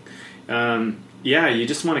screenwriting, you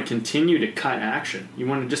just want to continue to cut action. You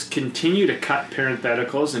want to just continue to cut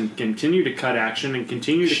parentheticals and continue to cut action and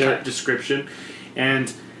continue to cut description,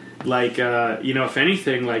 and like if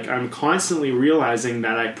anything, like I'm constantly realizing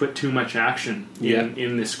that I put too much action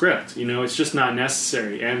in the script. It's just not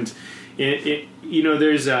necessary, and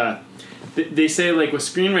there's they say like with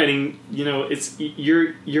screenwriting, it's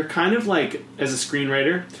you're kind of like, as a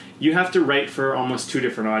screenwriter, you have to write for almost two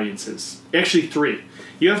different audiences. Actually, three.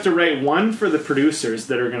 You have to write one for the producers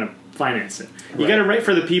that are going to finance it. You got to write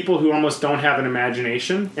for the people who almost don't have an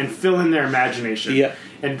imagination and fill in their imagination. Yeah.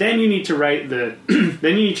 And then you need to write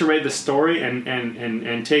the story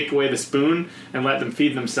and take away the spoon and let them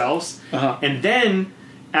feed themselves. And then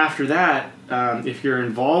after that, if you're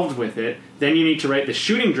involved with it, then you need to write the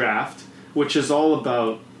shooting draft, which is all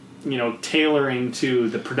about tailoring to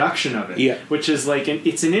the production of it. Which is like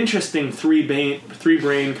it's an interesting three brain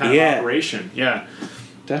kind of operation.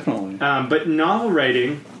 Definitely. But novel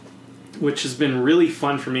writing, which has been really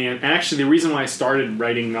fun for me, and actually the reason why I started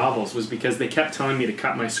writing novels was because they kept telling me to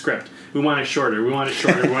cut my script. We want it shorter. We want it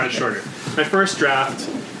shorter. We want it shorter. My first draft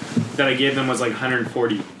that I gave them was like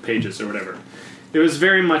 140 pages or whatever. It was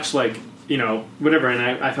very much like, whatever,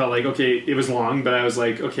 and I felt like, okay, it was long, but I was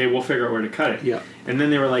like, okay, we'll figure out where to cut it. Yeah. And then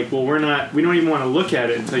they were like, well, we don't even want to look at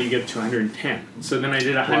it until you get to 110. So then I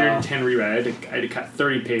did 110 rewrite. I had to cut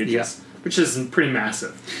 30 pages, which is pretty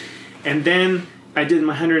massive. And then I did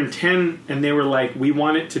my 110, and they were like, we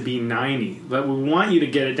want it to be 90. But we want you to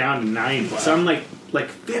get it down to 90. Wow. So I'm like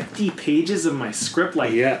 50 pages of my script,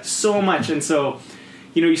 so much. And so,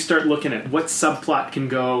 you start looking at what subplot can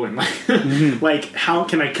go, and like how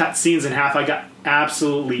can I cut scenes in half. I got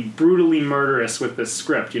absolutely brutally murderous with this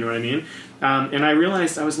script, you know what I mean? And I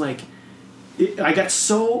realized I was like, I got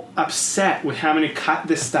so upset with having to cut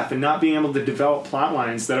this stuff and not being able to develop plot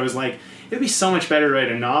lines that I was like, it'd be so much better to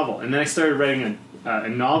write a novel. And then I started writing a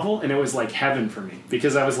novel, and it was like heaven for me,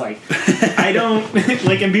 because I was like, I don't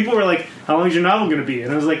like, and people were like, how long is your novel going to be?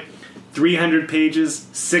 And I was like, 300 pages,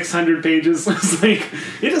 600 pages. I was like,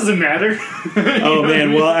 it doesn't matter. Oh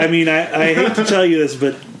man, well, I mean, I hate to tell you this,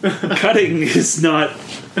 but cutting is not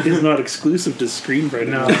exclusive to screenwriting.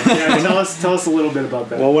 No, tell us a little bit about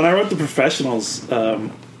that. Well, when I wrote The Professionals,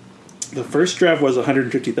 the first draft was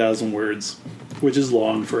 150,000 words, which is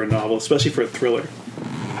long for a novel, especially for a thriller.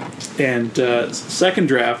 And second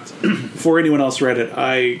draft, before anyone else read it,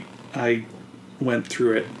 I went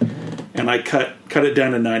through it, and I cut it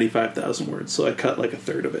down to 95,000 words. So I cut like a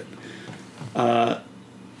third of it.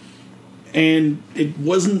 And it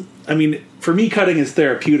wasn't, I mean, for me, cutting is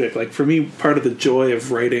therapeutic. Like, for me, part of the joy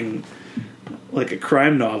of writing like a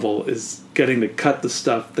crime novel is getting to cut the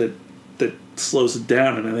stuff that slows it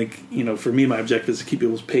down. And I think, for me, my objective is to keep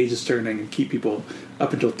people's pages turning and keep people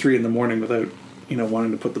up until 3 a.m. without,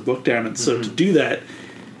 wanting to put the book down. And so to do that,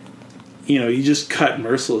 you just cut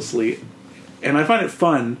mercilessly. And I find it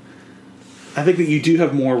fun. I think that you do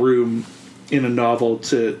have more room in a novel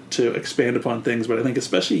to expand upon things, but I think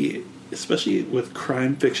especially with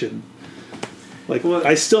crime fiction,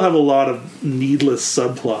 I still have a lot of needless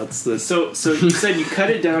subplots. So you said you cut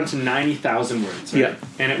it down to 90,000 words, right? Yeah.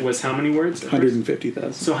 And it was how many words?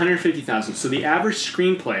 150,000. So 150,000. So the average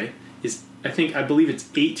screenplay is, I believe it's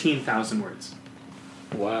 18,000 words.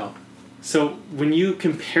 Wow. So when you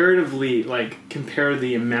comparatively compare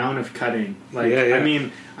the amount of cutting, I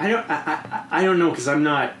mean, I don't know, because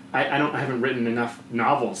I haven't written enough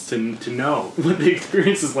novels to know what the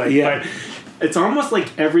experience is like. Yeah. it's almost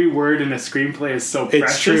like every word in a screenplay is so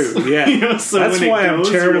precious. It's true, yeah. You know, so that's why I'm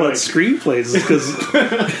terrible at like, screenplays, because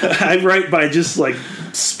I write by just like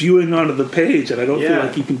spewing onto the page, and I don't feel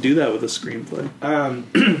like you can do that with a screenplay.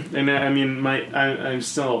 And I mean,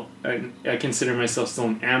 I consider myself still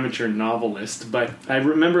an amateur novelist, but I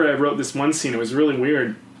remember I wrote this one scene. It was really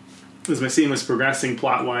weird. As my scene was progressing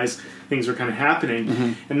plot-wise, things were kind of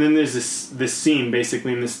happening, and then there's this scene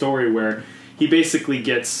basically in the story where he basically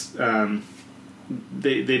gets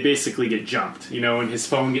they basically get jumped, you know, and his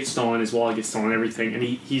phone gets stolen, his wallet gets stolen, everything, and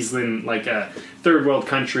he's in like a third world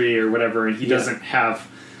country or whatever, and he doesn't have,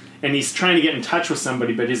 and he's trying to get in touch with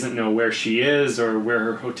somebody but doesn't know where she is or where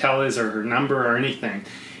her hotel is or her number or anything.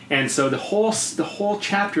 And so the whole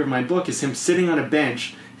chapter of my book is him sitting on a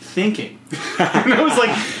bench thinking. And I was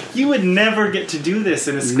like, you would never get to do this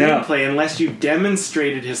in a screenplay unless you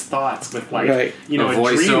demonstrated his thoughts with like, you know, a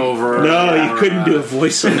voiceover. No, you couldn't do a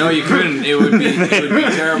voiceover. No, you couldn't. It would be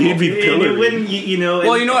terrible. You'd be and it wouldn't, you know.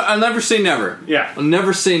 Well, you know what? I'll never say never. Yeah. I'll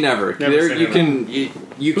never say never. You can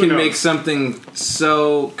knows? make something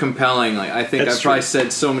so compelling. Like I think I've probably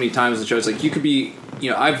said so many times in the show. It's like you could be. You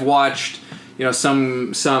know, I've watched. You know,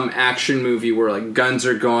 some action movie where like guns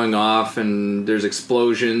are going off and there's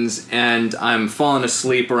explosions and I'm falling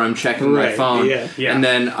asleep or I'm checking my phone, and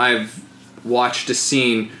then I've watched a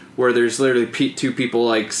scene where there's literally two people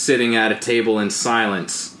like sitting at a table in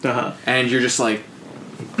silence, and you're just like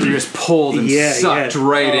you're just pulled and sucked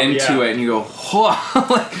right into it, and you go,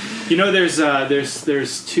 whoa. You know,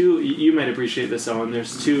 there's two. You might appreciate this, Owen.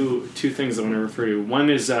 There's two things I want to refer to. One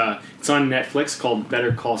is it's on Netflix called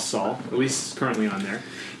Better Call Saul. At least it's currently on there.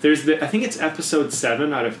 There's I think it's episode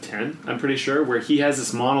 7 out of 10. I'm pretty sure where he has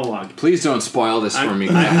this monologue. Please don't spoil this for me.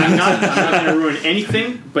 I'm not going to ruin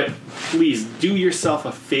anything, but please do yourself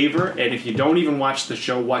a favor, and if you don't even watch the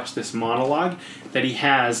show, watch this monologue that he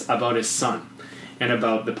has about his son and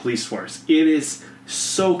about the police force. It is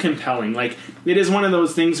so compelling. Like, it is one of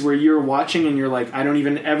those things where you're watching and you're like, I don't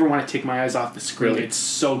even ever want to take my eyes off the screen. Really? It's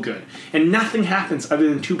so good. And nothing happens other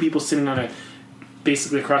than two people sitting on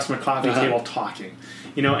basically across from a coffee table talking.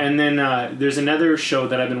 You know, and then there's another show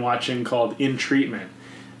that I've been watching called In Treatment.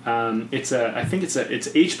 It's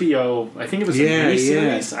HBO. I think it was a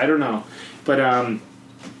miniseries. I don't know. But I've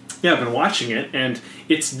been watching it, and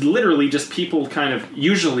it's literally just people kind of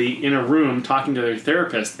usually in a room talking to their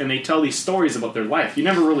therapist, and they tell these stories about their life. You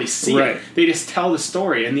never really see it. They just tell the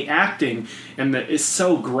story, and the acting is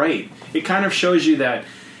so great. It kind of shows you that,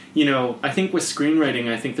 you know, I think with screenwriting,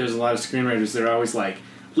 I think there's a lot of screenwriters that are always like,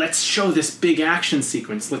 let's show this big action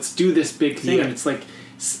sequence, let's do this big thing, and it's like,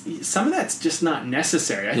 some of that's just not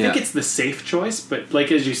necessary. I think it's the safe choice, but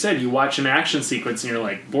like as you said, you watch an action sequence and you're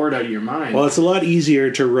like bored out of your mind. Well, it's a lot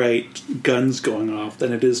easier to write guns going off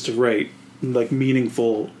than it is to write like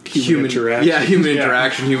meaningful human interaction. Yeah, human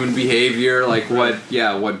interaction, human behavior, like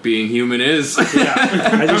what being human is.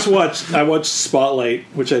 I watched Spotlight,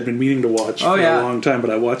 which I'd been meaning to watch for a long time,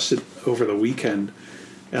 but I watched it over the weekend,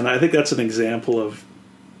 and I think that's an example of.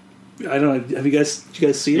 I don't know. Did you guys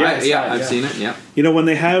see it? I've seen it. Yeah. You know, when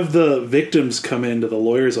they have the victims come into the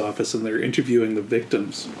lawyer's office and they're interviewing the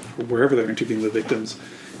victims, or wherever they're interviewing the victims,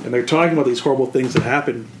 and they're talking about these horrible things that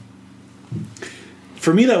happened.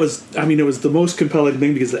 For me, it was the most compelling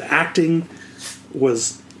thing because the acting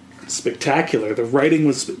was spectacular. The writing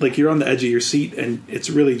was like you're on the edge of your seat, and it's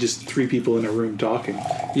really just three people in a room talking.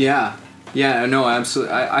 Yeah. No,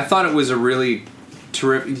 absolutely. I thought it was a really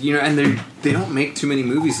terrific, you know, and they don't make too many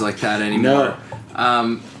movies like that anymore.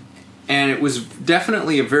 No. And it was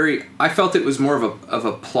definitely I felt it was more of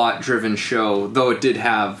a plot-driven show, though it did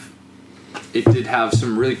have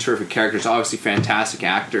some really terrific characters, obviously fantastic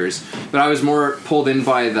actors, but I was more pulled in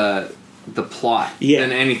by the plot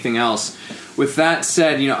than anything else. With that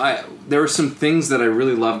said, you know, there were some things that I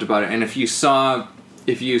really loved about it, and if you saw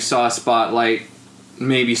Spotlight,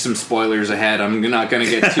 maybe some spoilers ahead. I'm not going to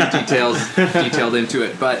get too detailed into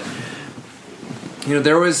it, but you know,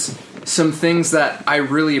 there was some things that I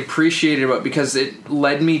really appreciated about because it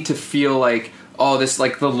led me to feel like, this,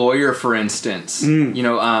 like the lawyer, for instance, you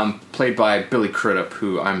know, played by Billy Crudup,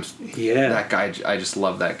 who that guy. I just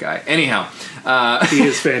love that guy. Anyhow, he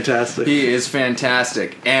is fantastic. He is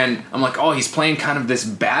fantastic, and I'm like, he's playing kind of this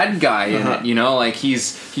bad guy in it, you know, like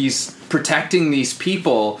he's protecting these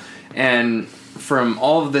people and from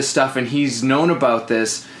all of this stuff, and he's known about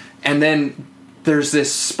this, and then there's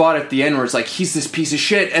this spot at the end where it's like he's this piece of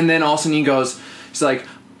shit, and then all of a sudden he's like,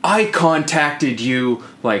 I contacted you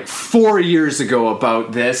like 4 years ago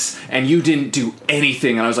about this, and you didn't do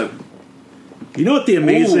anything. And I was like, you know what the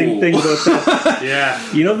amazing thing about that?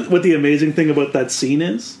 Yeah. You know what the amazing thing about that scene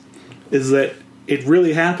is that it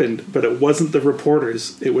really happened, but it wasn't the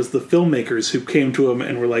reporters. It was the filmmakers who came to him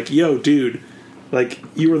and were like, yo, dude, like,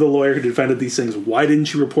 you were the lawyer who defended these things. Why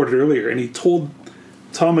didn't you report it earlier? And he told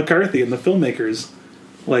Tom McCarthy and the filmmakers,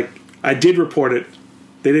 like, I did report it.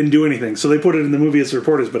 They didn't do anything. So they put it in the movie as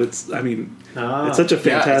reporters, but it's such a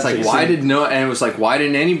fantastic it's like, scene. and it was like, why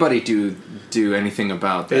didn't anybody do anything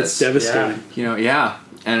about this? It's devastating.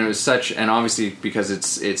 And it was and obviously because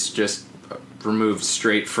it's just removed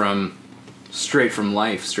straight from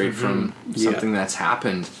life, straight from something that's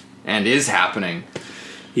happened and is happening.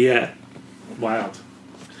 Yeah. Wild.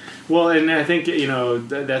 Well, and I think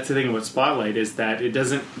that's the thing about Spotlight is that it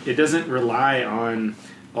doesn't rely on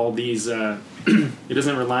all these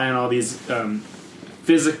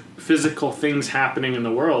physical things happening in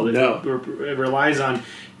the world. It relies on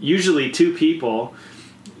usually two people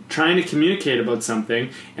trying to communicate about something,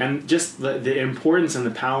 and just the importance and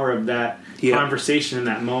the power of that conversation in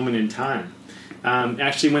that moment in time.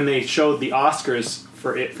 Actually, when they showed the Oscars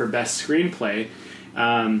for Best Screenplay,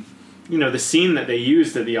 the scene that they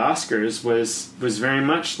used at the Oscars was very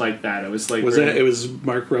much like that. It was like it was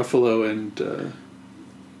Mark Ruffalo and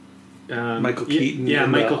Michael Keaton. Yeah,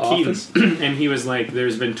 Michael Keaton. And he was like,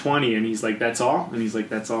 "There's been 20," and he's like, "That's all," and he's like,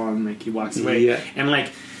 "That's all," and like he walks away. Yeah. And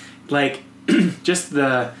like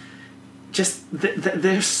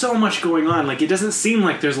there's so much going on. Like, it doesn't seem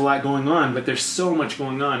like there's a lot going on, but there's so much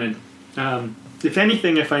going on. And if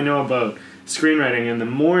I know about screenwriting, and the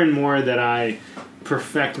more and more that I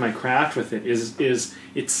perfect my craft with it, is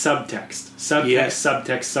it's subtext.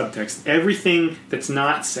 Everything that's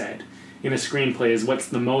not said in a screenplay is what's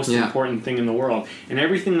the most important thing in the world, and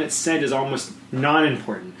everything that's said is almost not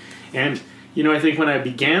important. And I think when I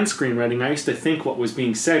began screenwriting, I used to think what was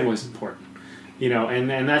being said was important.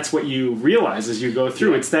 And that's what you realize as you go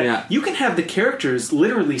through. It's that you can have the characters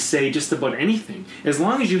literally say just about anything as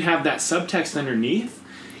long as you have that subtext underneath.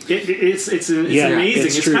 It's amazing.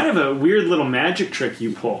 It's kind of a weird little magic trick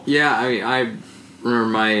you pull. Yeah, I remember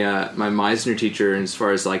my Meisner teacher, and as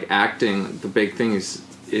far as like acting, the big thing is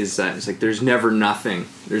that it's like there's never nothing.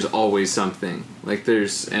 There's always something.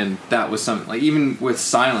 And that was something like even with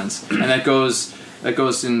silence, and that goes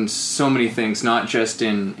in so many things, not just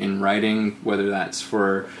in writing, whether that's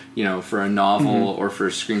for a novel or for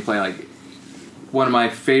a screenplay. Like, one of my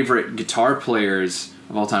favorite guitar players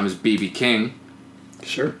of all time is B.B. King.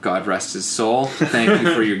 Sure. God rest his soul. Thank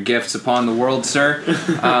you for your gifts upon the world, sir.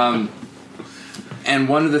 And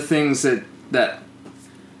one of the things that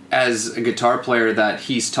as a guitar player that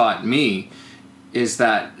he's taught me is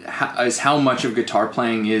how much of guitar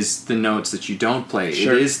playing is the notes that you don't play.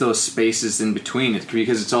 Sure. It is those spaces in between,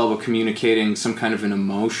 because it's all about communicating some kind of an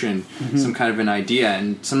emotion, some kind of an idea,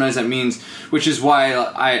 and sometimes that means, which is why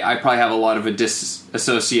I probably have a lot of a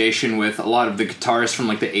disassociation with a lot of the guitarists from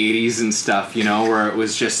like the 80s and stuff, where it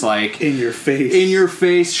was just like in your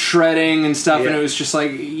face shredding and stuff, and it was just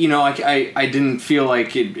like, I didn't feel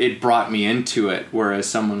like it brought me into it, whereas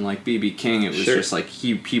someone like B.B. King, it was just like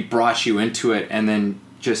he brought you into it and then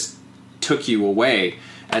just took you away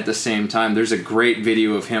at the same time. There's a great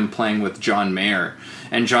video of him playing with John Mayer,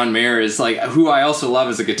 and John Mayer is like, who I also love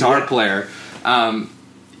as a guitar player.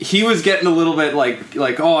 He was getting a little bit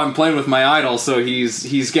like oh, I'm playing with my idol, so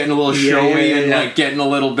he's getting a little showy and like getting a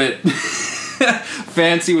little bit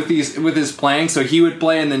fancy with his playing. So he would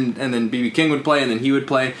play, and then B.B. King would play, and then he would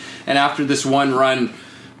play. And after this one run,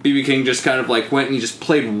 B.B. King just kind of like went and he just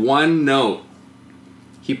played one note.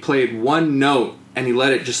 He played one note and he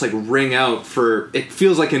let it just like ring out for, it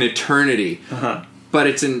feels like an eternity.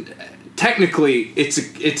 But technically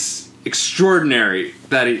it's extraordinary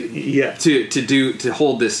that to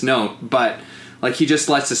hold this note, but like he just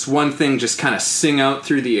lets this one thing just kind of sing out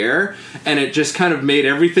through the air, and it just kind of made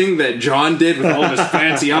everything that John did with all his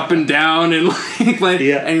fancy up and down and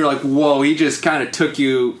and you're like, whoa, he just kind of took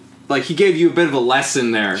you, like he gave you a bit of a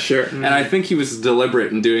lesson there. Sure. And I think he was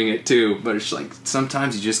deliberate in doing it too, but it's like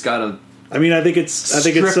sometimes you just gotta, I think it's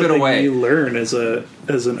something you learn as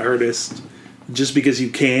an artist, just because you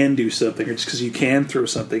can do something, or just because you can throw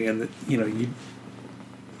something, and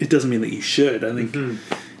it doesn't mean that you should. I think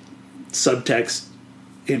subtext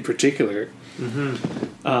in particular,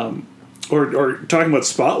 or talking about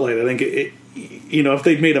Spotlight, I think if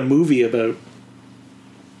they'd made a movie about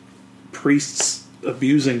priests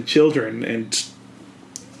abusing children and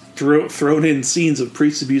thrown in scenes of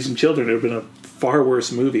priests abusing children, it would have been a far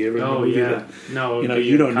worse movie. You don't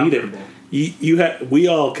need it. We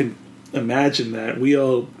all can imagine that.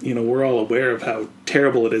 We're all aware of how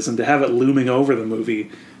terrible it is, and to have it looming over the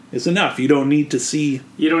movie is enough. You don't need to see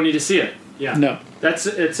it. Yeah. No.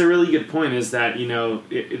 It's a really good point, is that,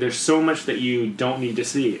 there's so much that you don't need to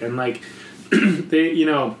see. And like,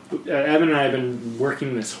 Evan and I have been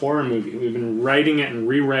working this horror movie. We've been writing it and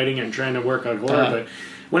rewriting it and trying to work out horror. But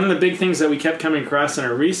one of the big things that we kept coming across in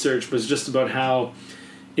our research was just about how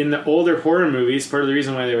in the older horror movies, part of the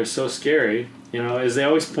reason why they were so scary, is they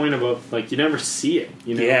always point about, like, you never see it,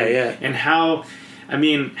 and how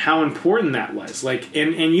important that was. Like,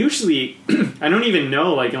 and usually, I don't even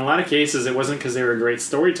know, like, in a lot of cases, it wasn't because they were great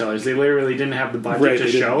storytellers. They literally didn't have the budget to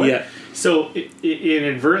show it. Yeah. So,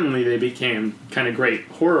 inadvertently, they became kind of great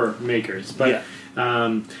horror makers. But,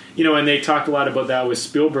 and they talked a lot about that with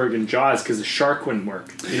Spielberg and Jaws because the shark wouldn't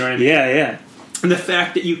work. You know what I mean? Yeah, yeah. And the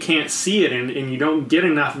fact that you can't see it and you don't get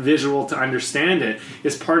enough visual to understand it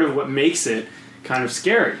is part of what makes it kind of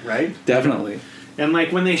scary, right? Definitely. And,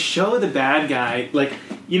 like, when they show the bad guy, like,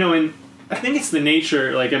 and I think it's the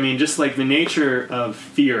nature, like, I mean, just like the nature of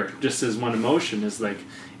fear, just as one emotion, is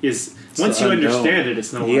once you understand it,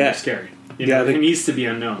 it's no longer scary. It needs to be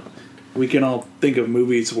unknown. We can all think of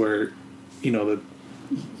movies where,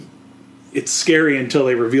 it's scary until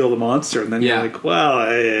they reveal the monster, and then you're like, wow.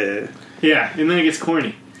 Yeah, and then it gets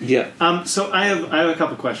corny. Yeah. So I have a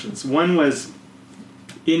couple questions. One was,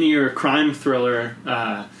 in your crime thriller,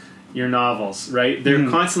 your novels, right? They're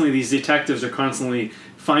constantly, these detectives are constantly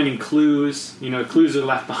finding clues. Clues are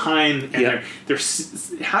left behind, and they're.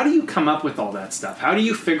 How do you come up with all that stuff? How do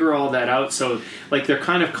you figure all that out? So, like, they're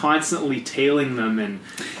kind of constantly tailing them, and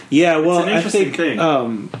well, it's an interesting thing.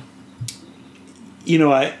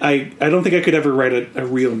 I don't think I could ever write a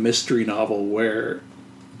real mystery novel where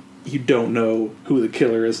you don't know who the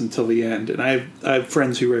killer is until the end. And I have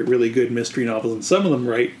friends who write really good mystery novels, and some of them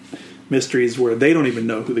write mysteries where they don't even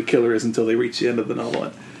know who the killer is until they reach the end of the novel.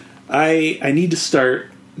 And I need to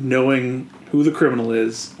start knowing who the criminal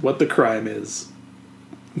is, what the crime is,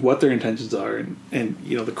 what their intentions are, and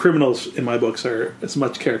the criminals in my books are as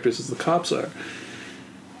much characters as the cops are.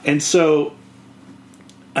 And so,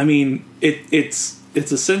 I mean, it's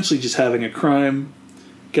essentially just having a crime,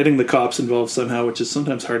 getting the cops involved somehow, which is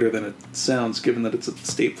sometimes harder than it sounds, given that it's a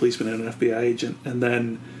state policeman and an FBI agent, and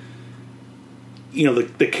then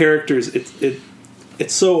the characters.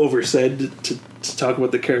 It's so oversaid to talk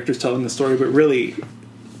about the characters telling the story, but really,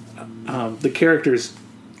 the characters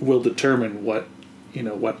will determine what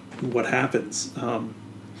happens.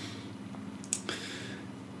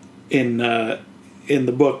 In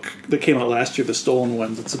the book that came out last year, The Stolen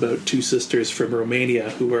Ones, it's about two sisters from Romania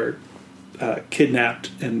who are kidnapped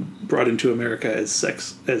and brought into America as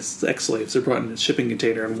sex slaves. They're brought in a shipping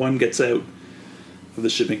container, and one gets out of the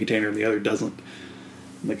shipping container and the other doesn't.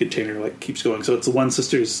 And the container keeps going. So it's the one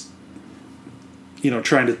sister's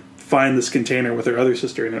trying to find this container with her other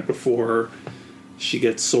sister in it before she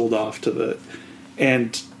gets sold off to the...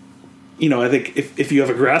 And, I think if you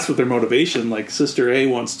have a grasp of their motivation, like Sister A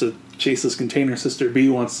wants to chase this container, Sister B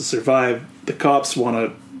wants to survive, the cops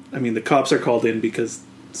the cops are called in because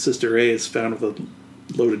Sister A is found with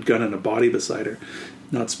a loaded gun and a body beside her,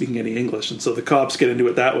 not speaking any English, and so the cops get into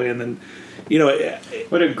it that way, and then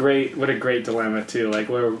what a great dilemma too, a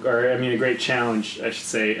great challenge, I should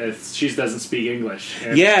say, as she doesn't speak English.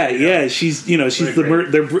 And, she's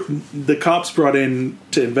the cops brought in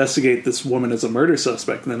to investigate this woman as a murder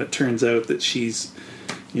suspect, and then it turns out that she's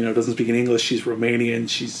doesn't speak in English, she's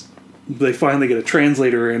Romanian, they finally get a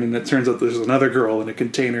translator in, and it turns out there's another girl in a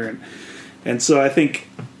container, and so I think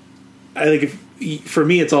for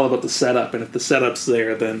me it's all about the setup, and if the setup's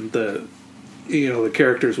there, then the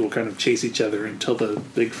characters will kind of chase each other until the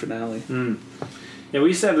big finale. Yeah, we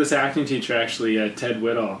used to have this acting teacher, actually, Ted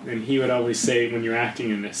Whittle, and he would always say, when you're acting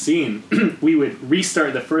in a scene, we would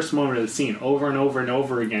restart the first moment of the scene over and over and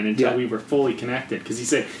over again until we were fully connected. Because he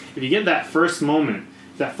said, if you get that first moment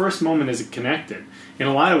isn't connected. In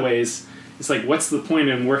a lot of ways, it's like, what's the point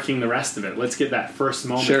in working the rest of it? Let's get that first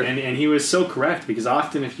moment. Sure. And he was so correct, because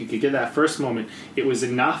often if you could get that first moment, it was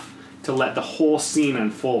enough to let the whole scene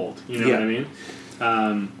unfold. You know what I mean?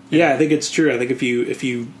 I think it's true. I think if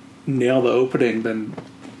you nail the opening, then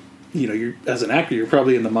you're, as an actor, you're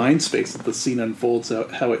probably in the mind space that the scene unfolds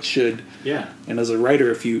how it should. Yeah. And as a writer,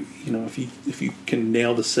 if you can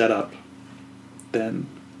nail the setup, then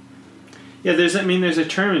there's a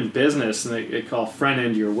term in business and they call front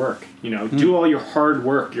end your work. Do all your hard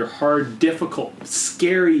work, your hard, difficult,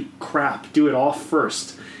 scary crap. Do it all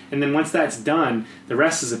first. And then once that's done, the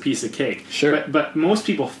rest is a piece of cake. Sure. But most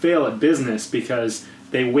people fail at business because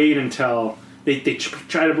they wait until they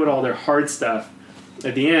try to put all their hard stuff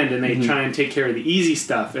at the end, and they try and take care of the easy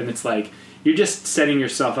stuff. And it's like, you're just setting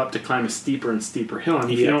yourself up to climb a steeper and steeper hill.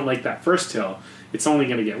 And if you don't like that first hill, it's only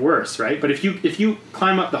going to get worse, right? But if you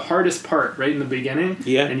climb up the hardest part right in the beginning,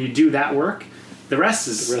 and you do that work, the rest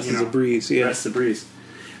is a breeze. Yeah. The rest is a breeze.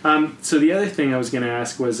 So the other thing I was going to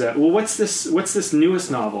ask was, what's this newest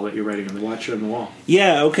novel that you're writing on, The Watcher on the Wall?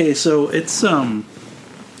 Yeah, okay, so it's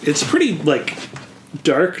pretty, like,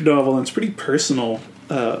 dark novel, and it's pretty personal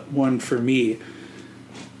one for me.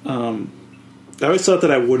 I always thought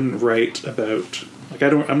that I wouldn't write about, like,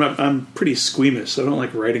 I'm pretty squeamish, so I don't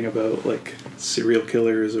like writing about, like, serial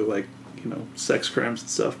killers or, like, sex crimes and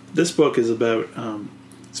stuff. This book is about,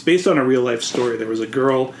 it's based on a real life story. There was a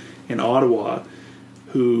girl in Ottawa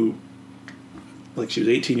who, like, she was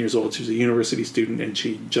 18 years old, she was a university student, and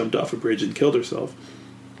she jumped off a bridge and killed herself.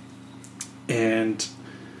 And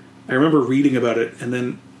I remember reading about it, and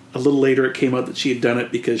then a little later it came out that she had done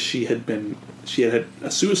it because she had had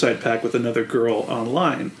a suicide pact with another girl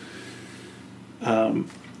online.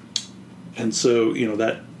 And so,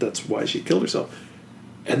 that's why she killed herself.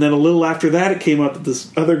 And then a little after that, it came out that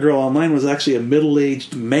this other girl online was actually a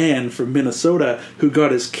middle-aged man from Minnesota who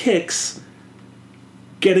got his kicks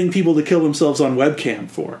getting people to kill themselves on webcam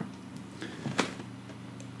for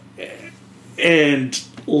him. And,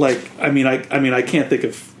 like, I can't think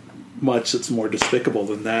of much that's more despicable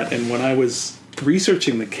than that. And when I was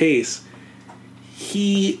researching the case,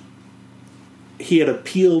 he had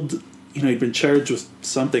appealed, he'd been charged with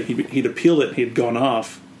something. He'd appealed it, and he'd gone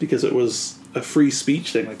off because it was a free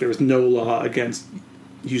speech thing. Like, there was no law against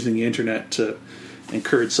using the internet to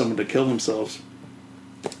encourage someone to kill themselves.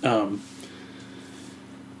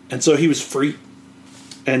 And so he was free.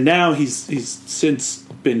 And now he's since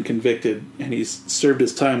been convicted, and he's served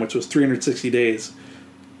his time, which was 360 days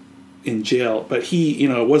in jail. But he,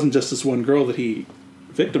 it wasn't just this one girl that he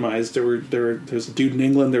victimized. There's a dude in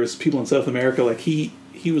England, there was people in South America. Like, he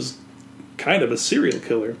was kind of a serial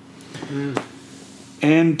killer.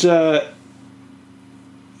 And I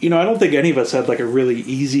don't think any of us had, like, a really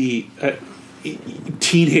easy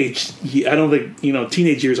teenage. I don't think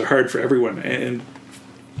teenage years are hard for everyone, and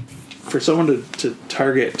for someone to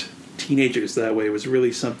target teenagers that way was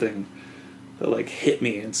really something that, like, hit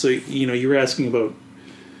me. And so, you were asking about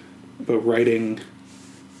writing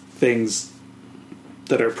things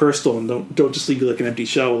that are personal and don't just leave you like an empty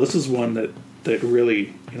shell. Well, this is one that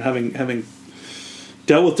really, having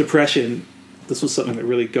dealt with depression, this was something that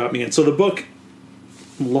really got me. And so the book,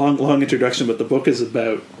 long introduction, but the book is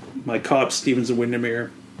about my cop, Stevens and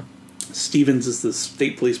Windermere. Stevens is the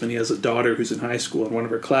state policeman. He has a daughter who's in high school, and one of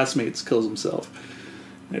her classmates kills himself.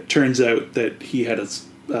 And it turns out that he had a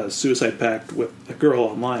suicide pact with a girl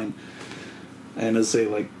online. And as they,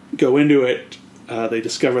 like, go into it, they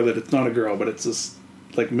discover that it's not a girl, but it's this,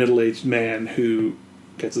 like, middle-aged man who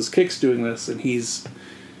gets his kicks doing this, and he's,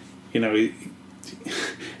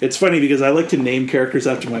 it's funny because I like to name characters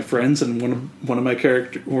after my friends, and one of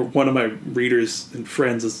my readers and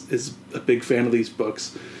friends is a big fan of these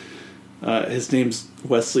books. His name's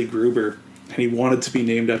Wesley Gruber, and he wanted to be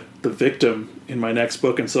named after the victim in my next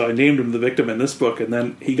book, and so I named him the victim in this book. And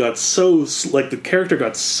then he got the character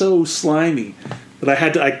got so slimy that I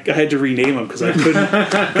had to rename him because I couldn't.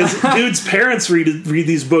 Because dude's parents read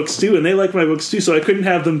these books too, and they like my books too, so I couldn't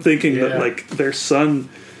have them thinking that, like, their son.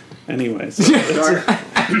 Anyway, so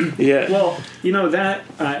yeah. Well, that,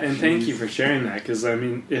 and thank you for sharing that, because,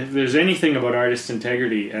 if there's anything about artist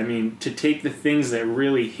integrity, to take the things that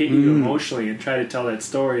really hit you emotionally and try to tell that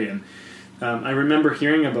story. And I remember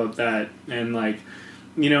hearing about that, and, like,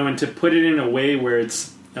 and to put it in a way where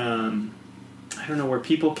it's, I don't know, where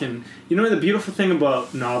people can, the beautiful thing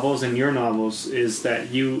about novels and your novels is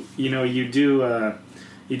that you do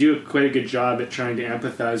quite a good job at trying to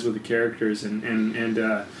empathize with the characters, and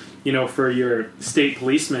for your state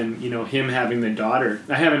policeman, him having the daughter.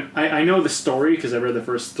 I know the story because I read the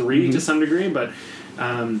first 3 to some degree, but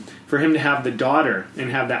for him to have the daughter and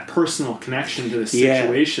have that personal connection to the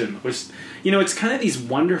situation, which, it's kind of these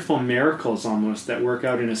wonderful miracles almost that work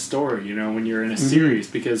out in a story, when you're in a series,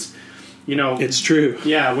 because, it's true.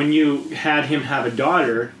 Yeah, when you had him have a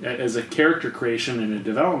daughter as a character creation and a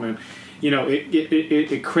development,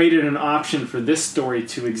 it created an option for this story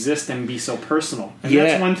to exist and be so personal. And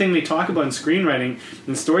that's one thing they talk about in screenwriting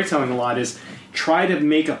and storytelling a lot is try to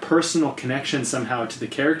make a personal connection somehow to the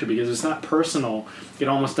character, because if it's not personal, it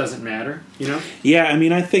almost doesn't matter, Yeah,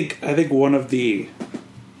 I think one of the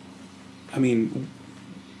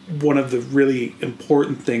really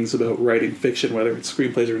important things about writing fiction, whether it's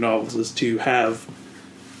screenplays or novels, is to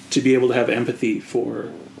be able to have empathy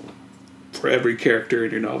for every character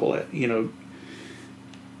in your novel,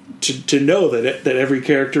 to know that every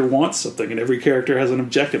character wants something, and every character has an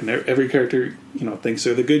objective, and every character, thinks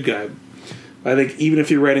they're the good guy. I think even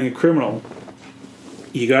if you're writing a criminal,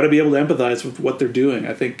 you got to be able to empathize with what they're doing.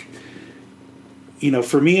 I think,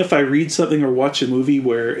 for me, if I read something or watch a movie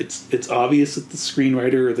where it's obvious that the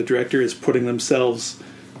screenwriter or the director is putting themselves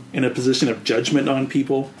in a position of judgment on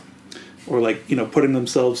people, or like, putting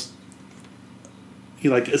themselves,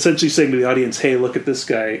 like essentially saying to the audience, "Hey, look at this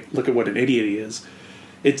guy! Look at what an idiot he is."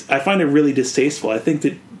 I find it really distasteful. I think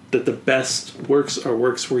that the best works are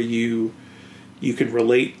works where you can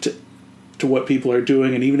relate to what people are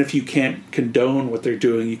doing, and even if you can't condone what they're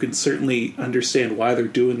doing, you can certainly understand why they're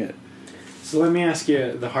doing it. So let me ask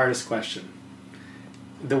you the hardest question.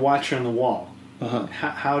 The Watcher on the Wall. Uh-huh.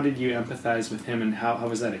 How did you empathize with him, and how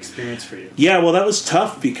was that experience for you? Yeah, well, that was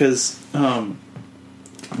tough because,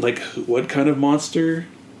 what kind of monster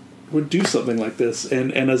would do something like this?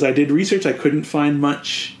 And as I did research, I couldn't find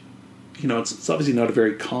much. It's obviously not a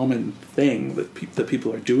very common thing that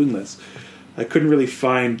people are doing this. I couldn't really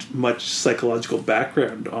find much psychological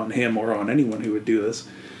background on him or on anyone who would do this.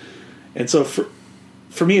 And so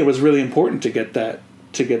for me, it was really important to get a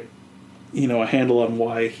handle on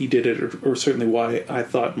why he did it, or certainly why I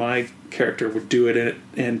thought my character would do it.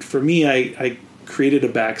 And for me, I created a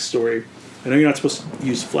backstory. I know you're not supposed to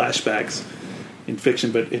use flashbacks in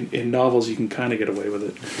fiction, but in novels you can kind of get away with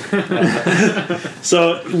it.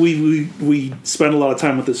 So we spent a lot of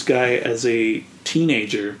time with this guy as a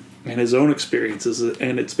teenager and his own experiences,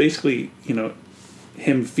 and it's basically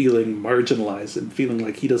him feeling marginalized and feeling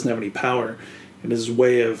like he doesn't have any power, and his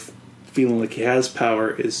way of feeling like he has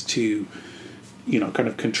power is to kind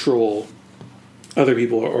of control other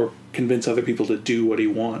people or convince other people to do what he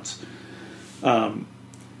wants.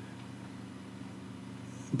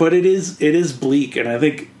 But it is bleak, and I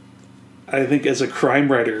think as a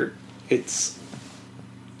crime writer, it's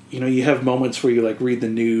you have moments where you like read the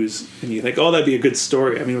news and you think, oh, that'd be a good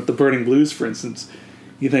story. I mean, with the Burning Blues, for instance,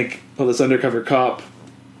 you think, oh, this undercover cop,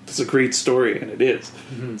 it's a great story, and it is.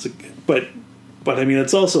 Mm-hmm. But I mean,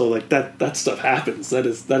 it's also like that stuff happens. That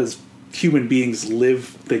is human beings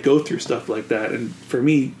live. They go through stuff like that. And for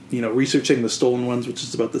me, researching The Stolen Ones, which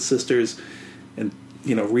is about the sisters, and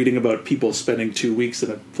reading about people spending 2 weeks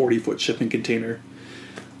in a 40-foot shipping container,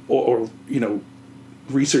 or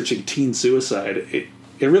researching teen suicide,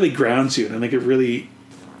 it really grounds you, and I think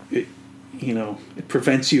it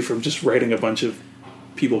prevents you from just writing a bunch of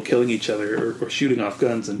people killing each other or shooting off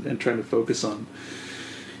guns and trying to focus on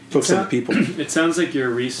the people. It sounds like your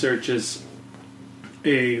research is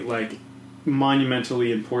a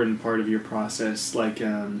monumentally important part of your process,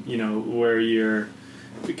 where you're,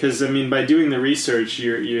 because I mean, by doing the research,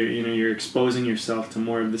 you're exposing yourself to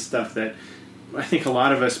more of the stuff that I think a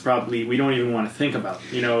lot of us probably we don't even want to think about.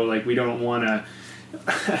 We don't want to.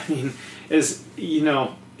 I mean,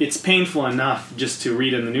 it's painful enough just to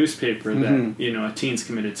read in the newspaper that a teen's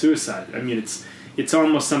committed suicide. I mean, it's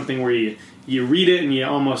almost something where you read it and you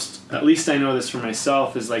almost, at least I know this for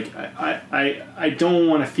myself, is like I don't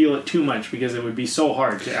want to feel it too much because it would be so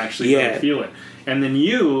hard to actually really feel it. And then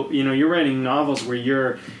you're writing novels where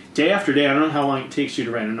you're day after day. I don't know how long it takes you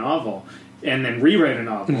to write a novel and then rewrite a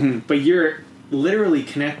novel, but you're literally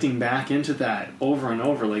connecting back into that over and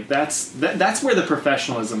over. Like that's where the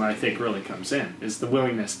professionalism, I think, really comes in, is the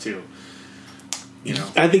willingness to,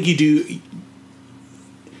 I think you do.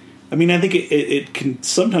 I mean, I think it can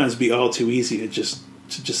sometimes be all too easy to just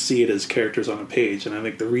see it as characters on a page, and I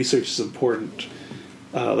think the research is important,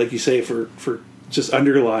 like you say, for just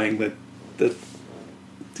underlying that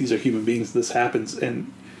these are human beings. This happens,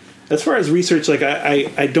 and as far as research, like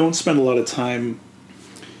I don't spend a lot of time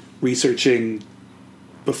researching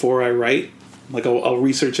before I write. Like I'll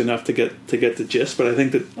research enough to get the gist, but I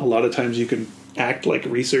think that a lot of times you can act like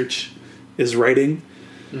research is writing.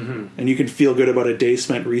 Mm-hmm. And you can feel good about a day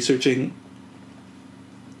spent researching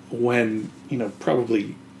when,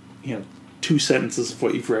 probably, 2 sentences of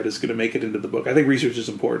what you've read is going to make it into the book. I think research is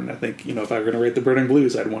important. I think, if I were going to write The Burning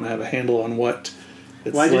Blues, I'd want to have a handle on what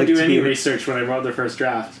it's Well, I didn't like do any research when I wrote the first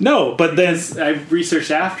draft. No, but then I researched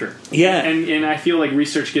after. Yeah. And I feel like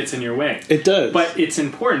research gets in your way. It does. But it's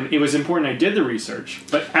important. It was important I did the research,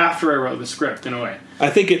 but after I wrote the script, in a way. I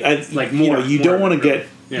think you don't want to get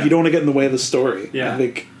in the way of the story. Yeah. I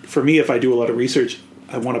think for me, if I do a lot of research,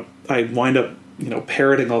 I wind up,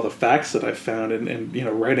 parroting all the facts that I've found and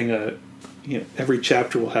writing every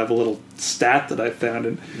chapter will have a little stat that I found.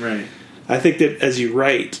 And right. I think that as you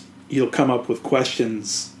write, you'll come up with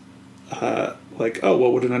questions like, oh,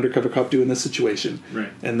 what would an undercover cop do in this situation? Right.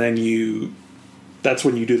 And then that's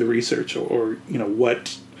when you do the research, or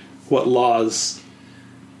what laws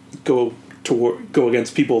go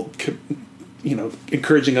against people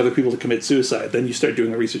encouraging other people to commit suicide, then you start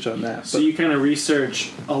doing the research on that. So you kind of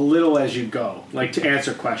research a little as you go, like to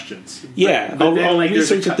answer questions. Yeah, but then, I'll like,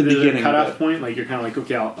 research at the beginning. A cutoff point, like you're kind of like,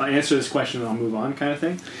 okay, I'll answer this question and I'll move on, kind of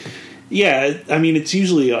thing. Yeah, I mean, it's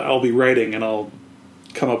usually I'll be writing and I'll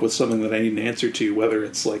come up with something that I need an answer to, whether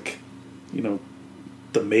it's like,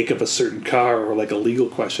 the make of a certain car or like a legal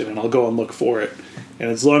question, and I'll go and look for it.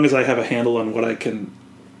 And as long as I have a handle on what I can,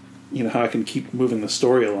 how I can keep moving the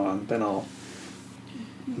story along, then I'll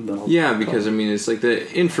yeah, because I mean, it's like the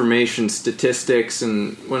information, statistics,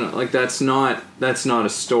 and that's not a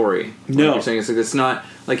story. No, like you're saying, it's not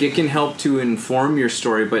like it can help to inform your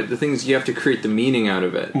story, but the thing is, you have to create the meaning out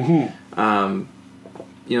of it. Mm-hmm.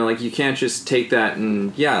 Like you can't just take that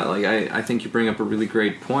and I think you bring up a really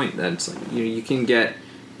great point. That's like you can get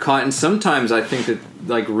caught, and sometimes I think that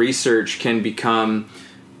like research can become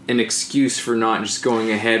an excuse for not just going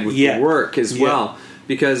ahead with the work as well.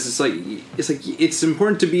 Because it's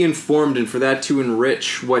important to be informed and for that to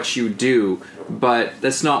enrich what you do, but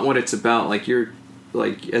that's not what it's about. Like you're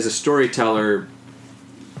as a storyteller,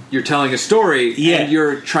 you're telling a story and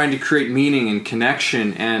you're trying to create meaning and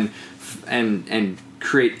connection and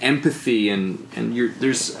create empathy and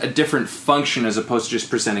there's a different function as opposed to just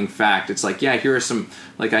presenting fact. It's like, here are some,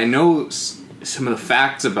 like, I know some of the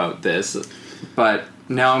facts about this, but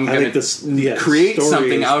now I'm going to create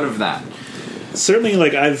something out of that. Certainly,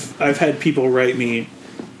 like I've had people write me,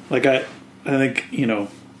 like I think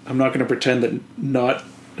I'm not going to pretend that not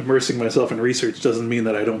immersing myself in research doesn't mean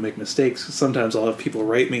that I don't make mistakes. Sometimes I'll have people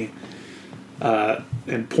write me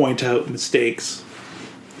and point out mistakes,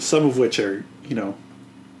 some of which are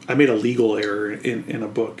I made a legal error in a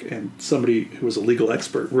book, and somebody who was a legal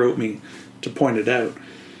expert wrote me to point it out,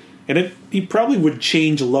 and he probably would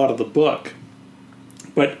change a lot of the book,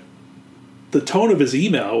 but the tone of his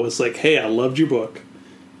email was like, hey, I loved your book.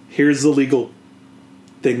 Here's the legal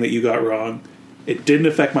thing that you got wrong. It didn't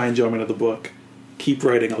affect my enjoyment of the book. Keep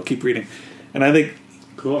writing. I'll keep reading. And I think,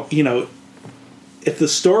 cool. If the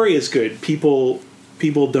story is good, people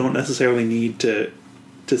don't necessarily need to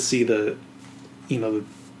see the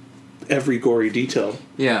every gory detail.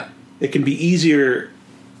 Yeah. It can be easier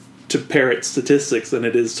to parrot statistics than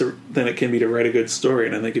it can be to write a good story,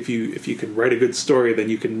 and I think if you can write a good story, then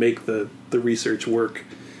you can make the research work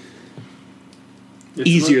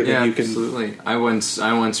easier than you can. Absolutely. I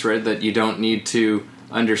once read that you don't need to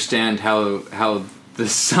understand how the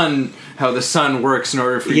sun works in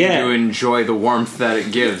order for you to enjoy the warmth that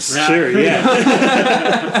it gives. Sure, yeah.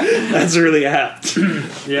 That's really apt.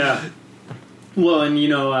 Yeah. Well, and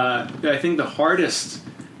I think the hardest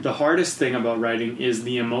thing about writing is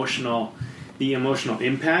the emotional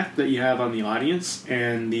impact that you have on the audience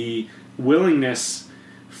and the willingness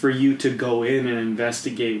for you to go in and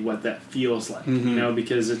investigate what that feels like. Mm-hmm.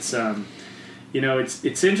 Because it's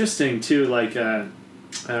it's interesting too, like in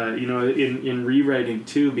rewriting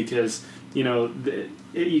too, because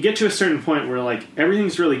you get to a certain point where like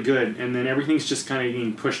everything's really good and then everything's just kind of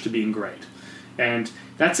being pushed to being great, and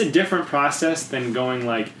that's a different process than going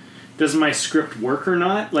like, does my script work or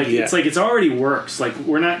not? Like, it's like, it's already works. Like,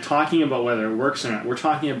 we're not talking about whether it works or not. We're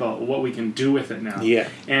talking about what we can do with it now. Yeah.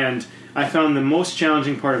 And I found the most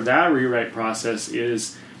challenging part of that rewrite process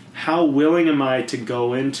is how willing am I to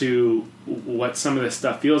go into what some of this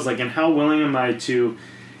stuff feels like, and how willing am I to...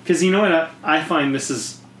 Because you know what? I find this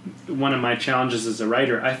is one of my challenges as a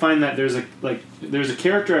writer. I find that there's a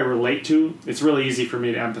character I relate to. It's really easy for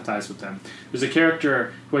me to empathize with them. There's a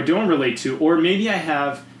character who I don't relate to, or maybe I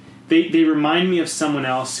have... They remind me of someone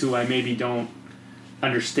else who I maybe don't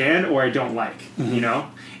understand or I don't like,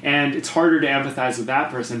 And it's harder to empathize with that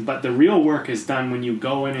person, but the real work is done when you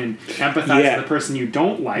go in and empathize with the person you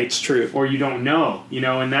don't like, it's true, or you don't know,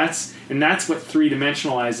 and that's what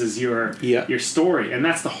three-dimensionalizes your story, and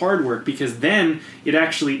that's the hard work, because then it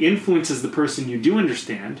actually influences the person you do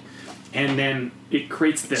understand, and then it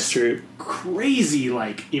creates this crazy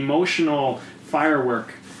like emotional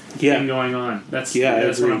firework thing going on. That's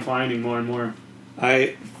what I'm finding more and more.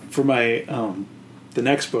 For my the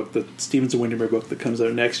next book, the Stevenson Windermere book that comes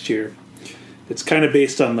out next year, it's kind of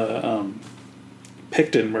based on the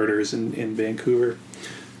Picton murders in Vancouver.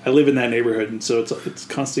 I live in that neighborhood, and so it's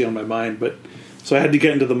constantly on my mind. But so I had to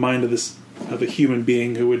get into the mind of a human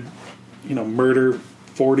being who would, murder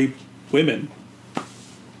 40 women,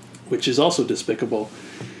 which is also despicable.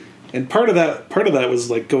 And part of that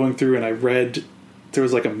was like going through, and I read there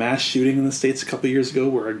was like a mass shooting in the States a couple of years ago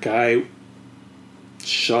where a guy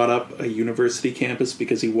shot up a university campus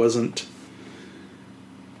because he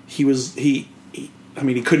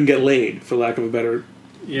couldn't get laid, for lack of a better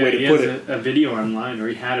way to he put has it. a video online, or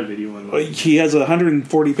he had a video online. He has a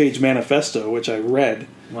 140-page manifesto, which I read,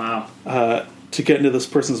 Wow. to get into this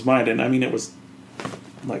person's mind. And I mean, it was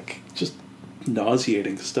like just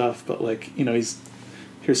nauseating stuff. But like, you know,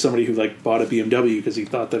 here's somebody who like bought a BMW because he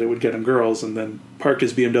thought that it would get him girls, and then parked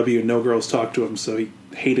his BMW and no girls talked to him, so he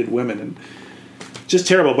hated women, and just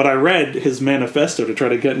terrible. But I read his manifesto to try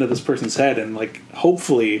to get into this person's head, and like,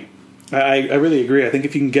 hopefully, I really agree. I think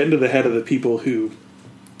if you can get into the head of the people who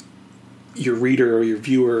your reader or your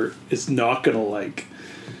viewer is not going to like,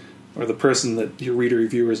 or the person that your reader or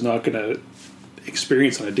viewer is not going to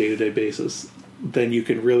experience on a day-to-day basis, then you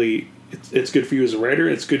can really, it's good for you as a writer,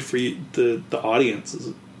 it's good for you, the audience.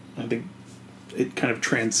 I think it kind of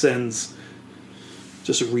transcends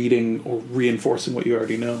just reading or reinforcing what you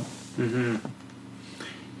already know. Mm-hmm.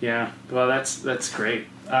 Yeah, well, that's great.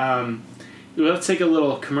 Let's take a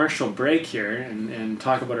little commercial break here and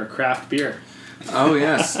talk about our craft beer. Oh,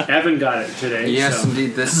 yes. Evan got it today. Yes, so.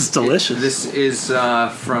 indeed. This is delicious. This is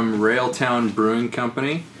from Railtown Brewing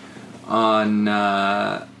Company on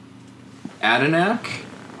Adenac.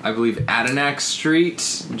 I believe Adenac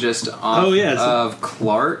Street, just off of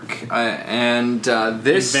Clark. And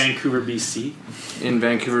this... In Vancouver, BC. In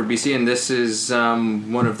Vancouver, BC. And this is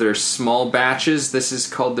one of their small batches. This is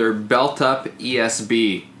called their Belt Up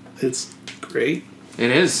ESB. It's great. It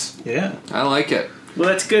is. Yeah. I like it. Well,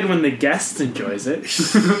 that's good when the guest enjoys it.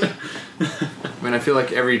 I mean, I feel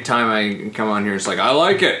like every time I come on here, it's like, I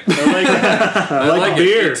like it. I like that. I like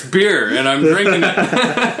beer. It. It's beer, and I'm drinking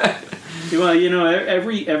it. Well, you know,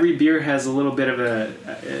 every beer has a little bit of a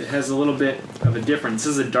difference.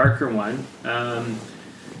 This is a darker one. I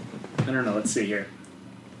don't know. Let's see here.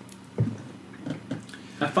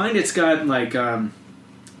 I find it's got like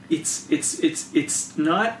it's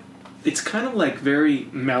not. It's kind of like very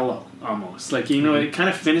mellow, almost. Like, you know, it kind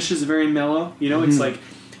of finishes very mellow. You know, it's like,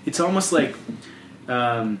 it's almost like,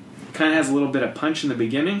 kind of has a little bit of punch in the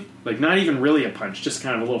beginning. Like, not even really a punch, just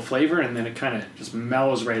kind of a little flavor, and then it kind of just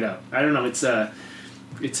mellows right out. I don't know. It's an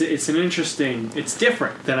interesting. It's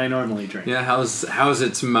different than I normally drink. Yeah, how's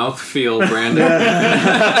its mouthfeel, Brandon?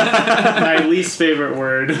 My least favorite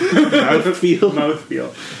word. Mouthfeel.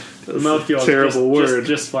 Mouthfeel. Mouthfeel. Terrible word.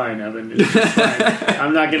 Just fine, Evan. It's just fine.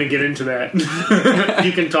 I'm not going to get into that.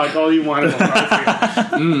 You can talk all you want about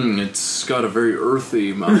mouthfeel. It's got a very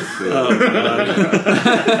earthy mouthfeel. Oh,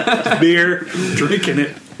 God. Beer. Drinking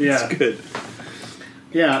it. Yeah. It's good.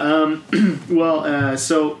 Yeah. Well,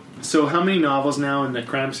 so how many novels now in the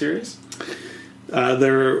Crime series?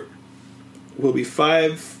 There will be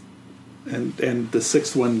 5, and the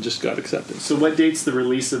 6th one just got accepted. So what date's the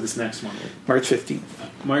release of this next one? March 15th.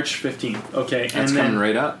 March 15th. Okay. That's coming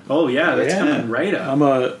right up. Oh, yeah. That's coming right up. I'm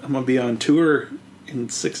gonna be on tour in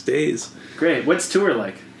 6 days. Great. What's tour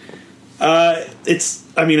like? It's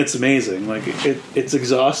amazing. Like, it's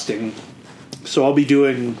exhausting. So I'll be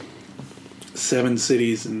doing 7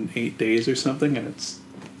 cities in 8 days or something, and it's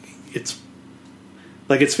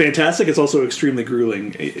fantastic. It's also extremely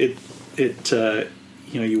grueling.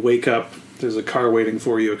 You wake up, there's a car waiting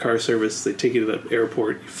for you, a car service. They take you to the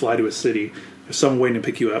airport. You fly to a city. There's someone waiting to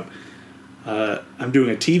pick you up. I'm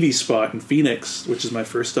doing a TV spot in Phoenix, which is my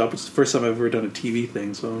first stop. It's the first time I've ever done a TV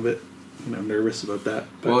thing, so I'm a bit nervous about that.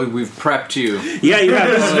 But, Well, we've prepped you. yeah,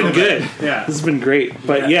 this has been good. Yeah. This has been great.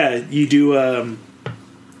 But you do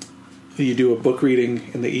a book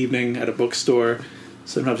reading in the evening at a bookstore.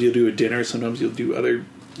 Sometimes you'll do a dinner. Sometimes you'll do other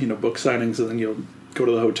book signings, and then you'll go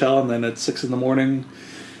to the hotel. And then at 6 a.m,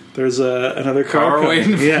 there's another car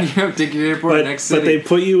waiting for you. to take you to the airport next city. But they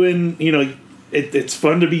put you in. It's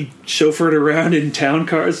fun to be chauffeured around in town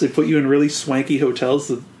cars. They put you in really swanky hotels.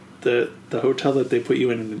 The hotel that they put you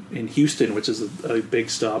in Houston, which is a big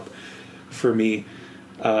stop for me.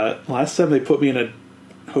 Last time they put me in a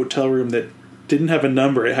hotel room that didn't have a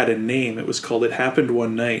number. It had a name. It was called It Happened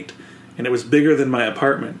One Night, and it was bigger than my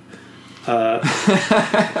apartment. And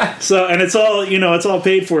it's all it's all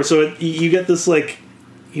paid for. So you get this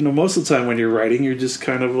most of the time when you're writing, you're just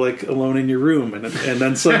kind of like alone in your room, and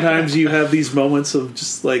then sometimes you have these moments of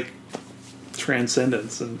just like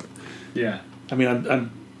transcendence. And Yeah. I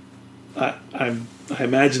mean, I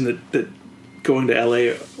imagine that going to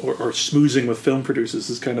LA or schmoozing with film producers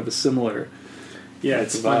is kind of a similar. Yeah,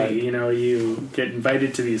 it's vibe. funny. You get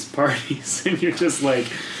invited to these parties, and you're just like,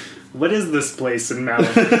 "What is this place in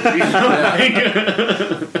Malibu?"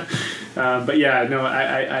 But yeah, no,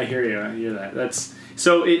 I hear you. I hear that. That's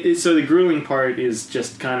so. So the grueling part is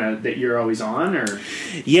just kind of that you're always on, or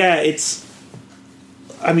Yeah,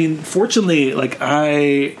 fortunately,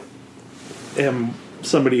 I am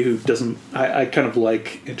somebody who doesn't, I kind of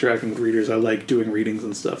like interacting with readers. I like doing readings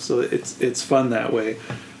and stuff, so it's fun that way.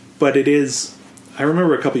 But it is, I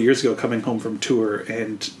remember a couple of years ago coming home from tour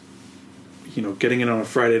and, you know, getting in on a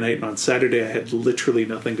Friday night, and on Saturday I had literally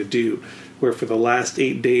nothing to do, where for the last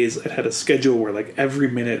 8 days I had a schedule where like every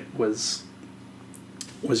minute was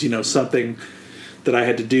you know, something that I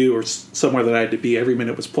had to do or somewhere that I had to be. Every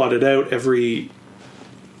minute was plotted out. Every,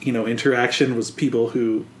 you know, interaction was people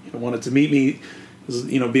who, you know, wanted to meet me. It was,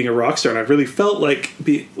 you know, being a rock star, and I really felt like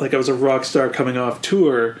I was a rock star coming off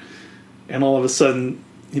tour, and all of a sudden,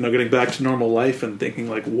 you know, getting back to normal life and thinking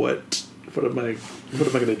like, what am I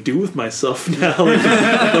going to do with myself now? Like,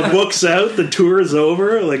 the book's out, the tour is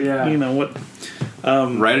over. Like, you know what?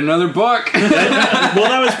 Write another book. Well,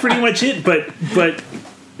 that was pretty much it. But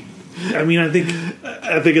I mean, I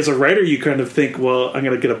think as a writer, you kind of think, well, I'm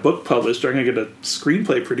going to get a book published, or I'm going to get a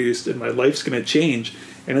screenplay produced, and my life's going to change.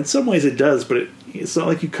 And in some ways, it does. But it's not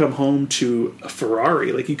like you come home to a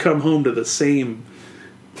Ferrari. Like, you come home to the same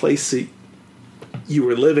place that you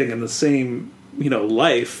were living in, the same, you know,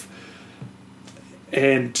 life.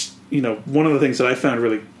 And, you know, one of the things that I found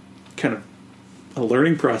really kind of a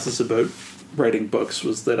learning process about writing books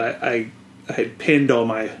was that I had pinned all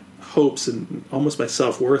my hopes and almost my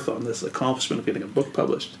self-worth on this accomplishment of getting a book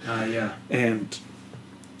published. And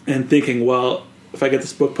thinking, well, if I get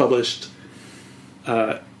this book published,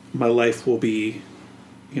 my life will be,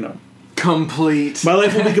 you know, complete. My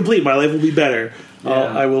life will be complete. My life will be better.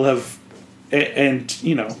 I will have, and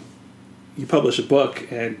you know, you publish a book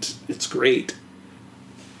and it's great.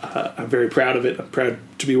 I'm very proud of it. I'm proud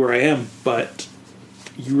to be where I am, but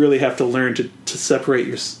you really have to learn to separate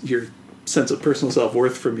your sense of personal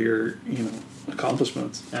self-worth from your, you know,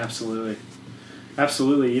 accomplishments. Absolutely.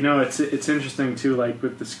 You know, it's interesting too, like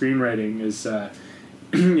with the screenwriting is,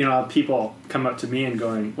 you know, people come up to me and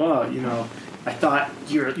going, well, you know, I thought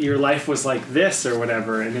your life was like this or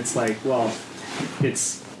whatever. And it's like, well,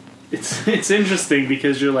 it's interesting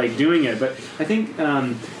because you're like doing it. But I think,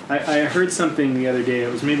 I heard something the other day.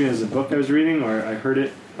 Maybe it was a book I was reading, or I heard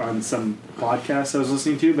it on some podcast I was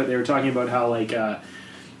listening to, but they were talking about how like,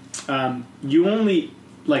 you only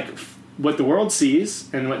like what the world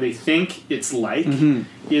sees and what they think it's like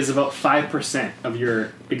is about 5% of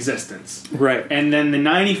your existence. Right. And then the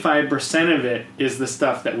 95% of it is the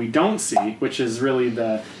stuff that we don't see, which is really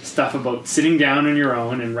the stuff about sitting down on your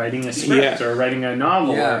own and writing a script or writing a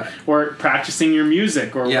novel or practicing your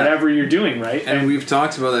music or whatever you're doing, right? And we've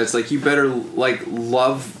talked about that. It's like you better like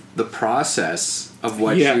love the process of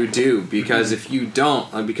what you do, because if you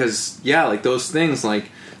don't, like those things,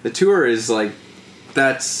 like the tour is like,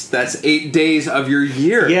 that's 8 days of your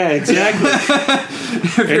year. Yeah, exactly.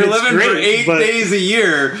 If you're living for 8 days a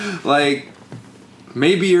year, like,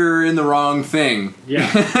 maybe you're in the wrong thing.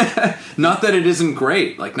 Yeah. Not that it isn't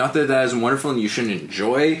great. Like, not that that isn't wonderful and you shouldn't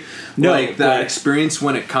enjoy that experience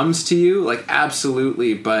when it comes to you. Like,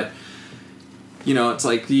 absolutely. But, you know, it's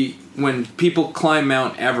like when people climb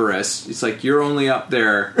Mount Everest, it's like you're only up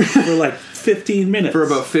there for like 15 minutes. For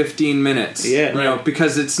about 15 minutes. Yeah. You know,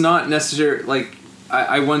 because it's not necessary. Like,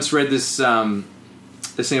 I once read this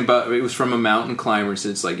thing about, it was from a mountain climber. So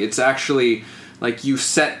it's like, it's actually like you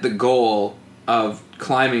set the goal of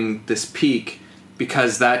climbing this peak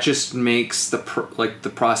because that just makes the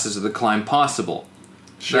process of the climb possible.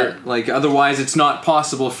 Sure. Like, otherwise it's not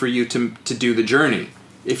possible for you to do the journey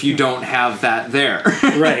if you don't have that there.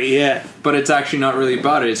 Right, yeah. But it's actually not really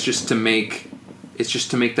about it. It's just to make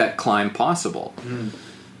that climb possible.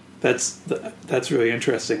 That's really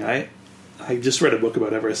interesting. I just read a book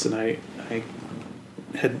about Everest, and I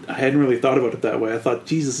hadn't really thought about it that way. I thought,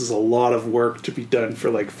 Jesus, is a lot of work to be done for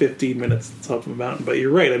like 15 minutes at the top of a mountain. But you're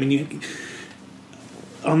right. I mean,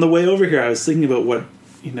 on the way over here, I was thinking about what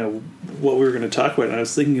we were going to talk about, and I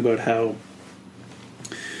was thinking about how,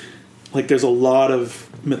 like, there's a lot of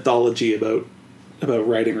mythology about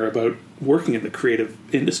writing or about working in the creative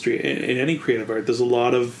industry, in any creative art. There's a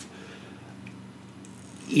lot of,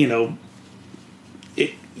 you know,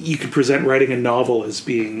 you could present writing a novel as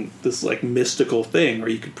being this like mystical thing, or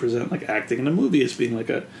you could present like acting in a movie as being like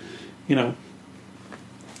a, you know,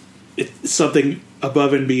 it's something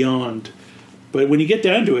above and beyond. But when you get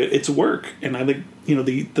down to it, it's work. And I think, you know,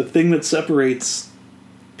 the thing that separates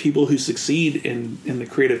people who succeed in the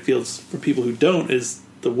creative fields from people who don't is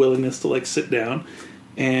the willingness to like sit down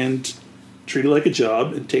and treat it like a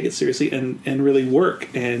job and take it seriously and really work.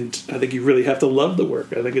 And I think you really have to love the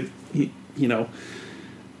work. I think you know,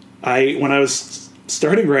 when I was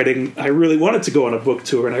starting writing, I really wanted to go on a book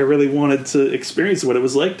tour, and I really wanted to experience what it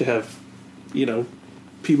was like to have, you know,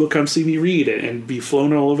 people come see me read and be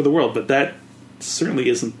flown all over the world. But that certainly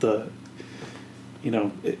isn't the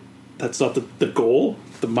that's not the goal.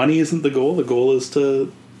 The money isn't the goal. The goal is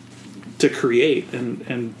to create,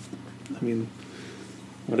 and I mean,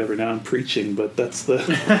 whatever. Now I'm preaching, but that's the.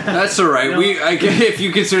 That's all right. If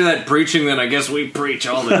you consider that preaching, then I guess we preach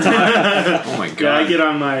all the time. Oh my god! Yeah, I get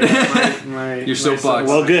on my your soapbox.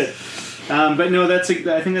 Well, good. But no, I think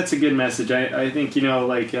that's a good message. I think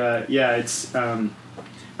it's.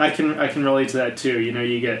 I can relate to that too.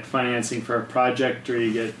 You get financing for a project, or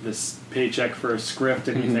you get this paycheck for a script,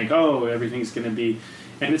 and you think, oh, everything's going to be.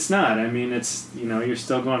 And it's not. I mean, it's, you're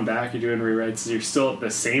still going back, you're doing rewrites, you're still at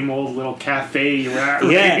the same old little cafe you're at.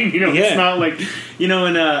 Yeah, It's not like, and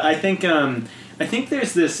I think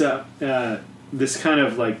there's this this kind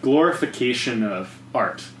of like glorification of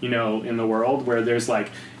art, in the world, where there's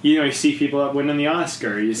like, you see people up winning the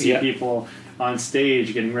Oscar, you see people on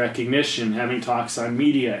stage getting recognition, having talks on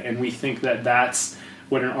media, and we think that that's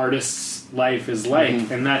what an artist's life is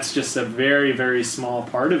like, and that's just a very, very small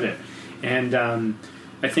part of it. And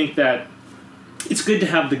I think that it's good to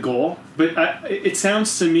have the goal, but it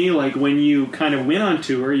sounds to me like when you kind of went on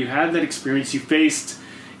tour, you had that experience, you faced,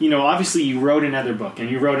 obviously you wrote another book,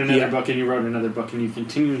 and you wrote another book, and you wrote another book, and you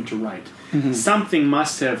continued to write. Something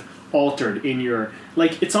must have altered in your,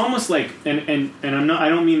 like, it's almost like, and I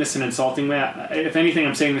don't mean this in an insulting way, if anything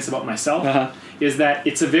I'm saying this about myself, is that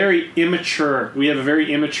it's we have a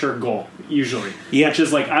very immature goal, usually, which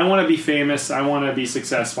is like, I want to be famous, I want to be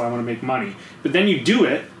successful, I want to make money, but then you do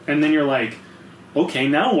it, and then you're like, okay,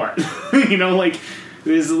 now what?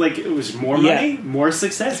 It was more money, more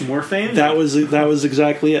success, more fame. That was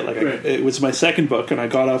exactly it. Like, it was my second book, and I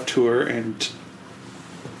got off tour, and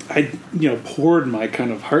I poured my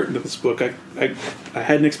kind of heart into this book. I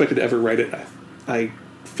hadn't expected to ever write it. I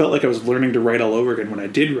felt like I was learning to write all over again when I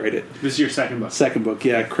did write it. This is your second book? Second book,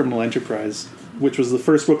 yeah, Criminal Enterprise, which was the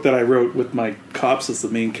first book that I wrote with my cops as the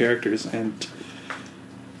main characters, and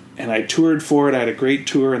I toured for it. I had a great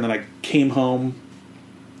tour, and then I came home,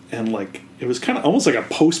 and like, it was kind of almost like a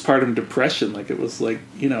postpartum depression. Like, it was like,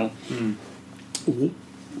 now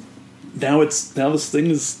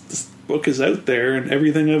this book is out there, and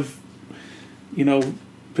everything I've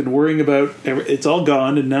been worrying about, it's all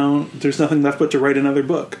gone, and now there's nothing left but to write another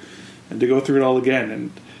book and to go through it all again.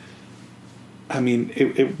 And I mean,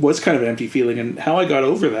 it was kind of an empty feeling, and how I got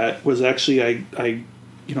over that was actually I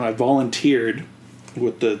volunteered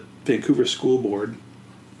with the Vancouver School Board,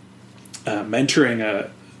 mentoring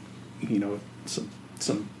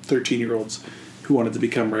some 13-year-olds who wanted to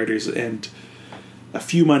become writers. And a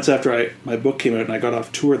few months after my book came out and I got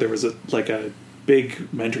off tour, there was a big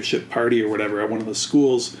mentorship party or whatever at one of the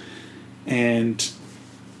schools, and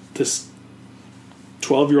this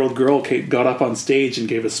 12-year-old girl got up on stage and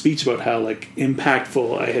gave a speech about how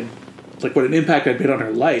impactful I had, what an impact I'd made on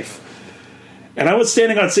her life. And I was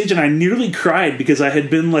standing on stage and I nearly cried because I had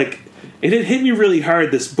been it had hit me really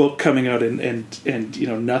hard, this book coming out, and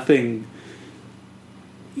nothing,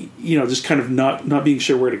 just kind of not being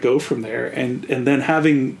sure where to go from there, and then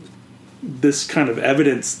having this kind of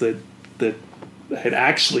evidence that I had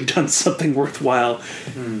actually done something worthwhile.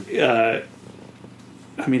 I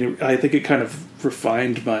mean, I think it kind of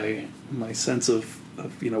refined my sense of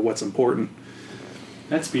what's important.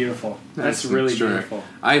 That's beautiful. That's really beautiful.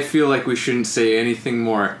 I feel like we shouldn't say anything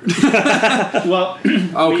more. Well,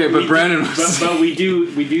 okay, Brandon was... but we do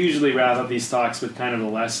usually wrap up these talks with kind of a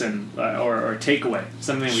lesson or takeaway,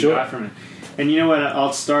 something we got from it. And you know what?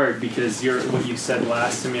 I'll start because what you said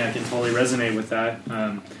last to me, I can totally resonate with that.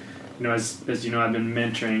 As you know, I've been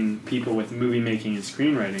mentoring people with movie making and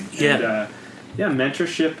screenwriting. Yeah. And,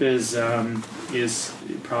 mentorship is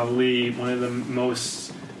probably one of the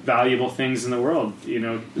most valuable things in the world.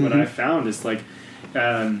 What I've found is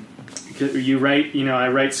you write, I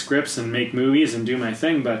write scripts and make movies and do my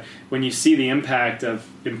thing, but when you see the impact of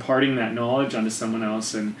imparting that knowledge onto someone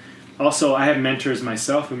else, and also I have mentors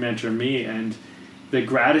myself who mentor me, and the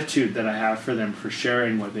gratitude that I have for them for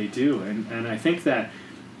sharing what they do, and I think that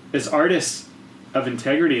as artists of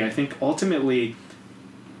integrity, I think ultimately,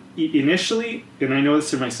 initially, and I know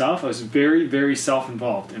this for myself, I was very, very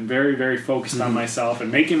self-involved and very, very focused on myself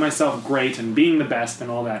and making myself great and being the best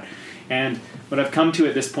and all that. And what I've come to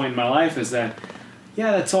at this point in my life is that,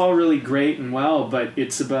 that's all really great and well, but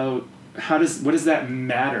it's about what does that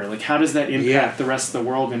matter? How does that impact the rest of the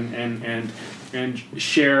world and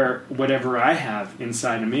share whatever I have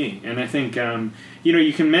inside of me? And I think,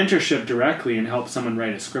 you can mentorship directly and help someone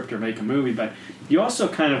write a script or make a movie, but you also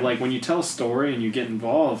kind of when you tell a story and you get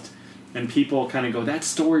involved and people kind of go, that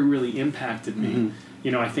story really impacted me.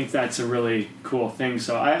 I think that's a really cool thing.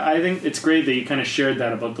 So I think it's great that you kind of shared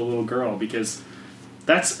that about the little girl, because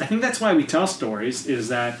I think that's why we tell stories, is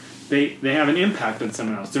that they have an impact on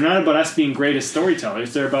someone else. They're not about us being great as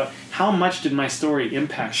storytellers. They're about how much did my story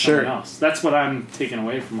impact someone else. That's what I'm taking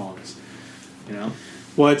away from all this. You know.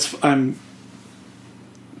 Well,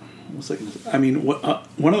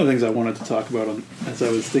 one of the things I wanted to talk about as I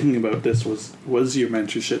was thinking about this was your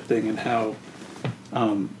mentorship thing and how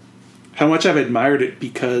much I've admired it,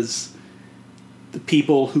 because the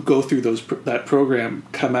people who go through that program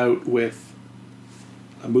come out with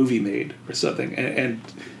a movie made or something, and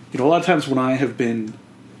you know, a lot of times when I've been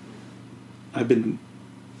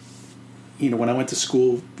you know, when I went to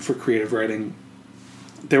school for creative writing,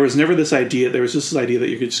 there was never this idea. There was just this idea that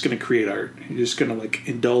you're just going to create art. You're just going to like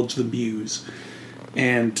indulge the muse,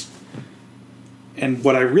 and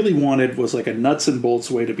what I really wanted was like a nuts and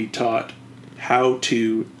bolts way to be taught how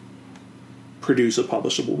to produce a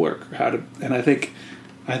publishable work, and I think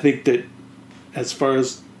that as far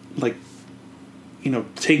as like, you know,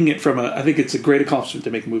 taking it from I think it's a great accomplishment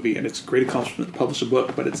to make a movie, and it's a great accomplishment to publish a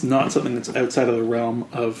book, but it's not something that's outside of the realm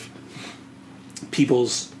of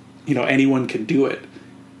people's, you know, anyone can do it.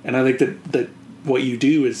 And I think that what you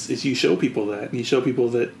do is you show people that, and you show people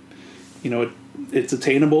that, you know, it's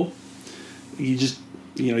attainable. You just,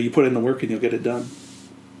 you know, you put in the work and you'll get it done.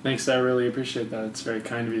 Thanks, I really appreciate that. It's very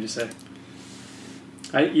kind of you to say.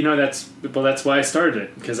 That's why I started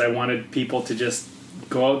it, because I wanted people to just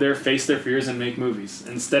go out there, face their fears, and make movies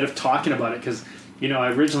instead of talking about it. Because, you know,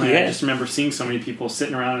 I just remember seeing so many people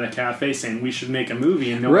sitting around in a cafe saying we should make a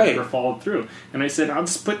movie, and no one ever followed through. And I said, I'll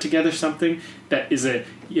just put together something that is if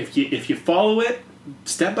you follow it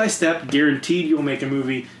step by step, guaranteed you'll make a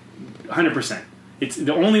movie 100%. It's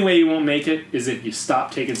the only way you won't make it is if you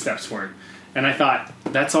stop taking steps forward. And I thought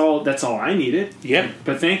that's all I needed. Yeah.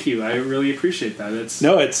 But thank you. I really appreciate that. It's you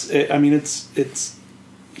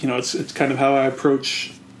know, it's kind of how I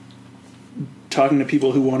approach talking to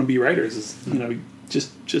people who want to be writers, is, you know,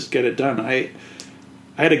 just get it done. I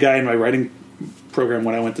had a guy in my writing program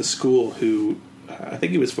when I went to school who I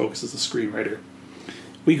think he was focused as a screenwriter.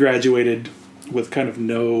 We graduated with kind of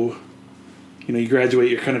no, you know, you graduate,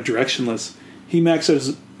 you're kind of directionless. He maxed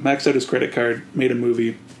out his credit card, made a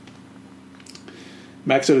movie.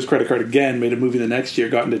 Maxed out his credit card again, made a movie the next year,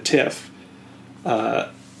 got into TIFF.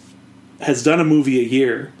 Has done a movie a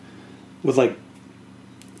year with, like,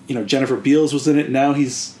 you know, Jennifer Beals was in it. Now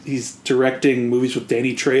he's directing movies with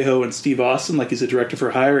Danny Trejo and Steve Austin, like he's a director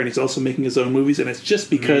for hire, and he's also making his own movies. And it's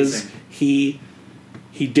just because he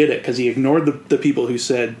did it, because he ignored the people who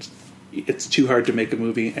said it's too hard to make a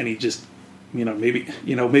movie, and he just, maybe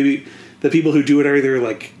the people who do it are either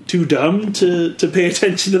like too dumb to pay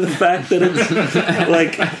attention to the fact that it's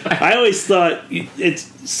like, I always thought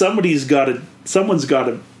someone's got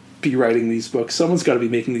to be writing these books, someone's got to be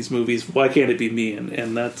making these movies. Why can't it be me?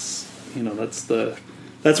 And that's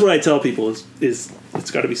what I tell people is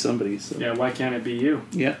it's got to be somebody. So. Yeah, why can't it be you?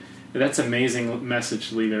 Yeah. That's an amazing message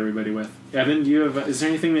to leave everybody with. Evan, is there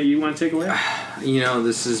anything that you want to take away?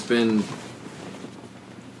 This has been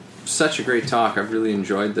such a great talk. I've really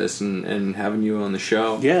enjoyed this and having you on the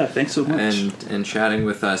show. Yeah, thanks so much. And chatting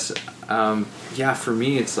with us. For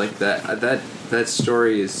me, it's like that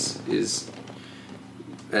story is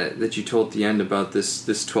that you told at the end about this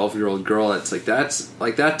 12-year-old girl. It's like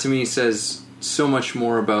that to me says so much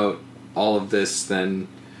more about all of this than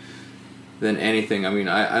anything. I mean,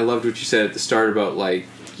 I loved what you said at the start about, like,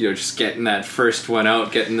 just getting that first one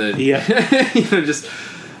out, getting the just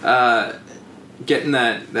getting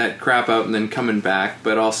that crap out and then coming back,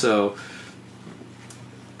 but also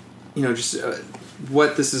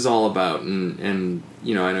what this is all about. And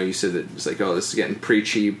I know you said that it's like, oh, this is getting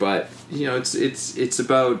preachy, but it's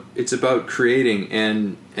about creating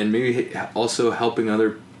and maybe also helping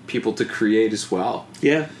other people to create as well.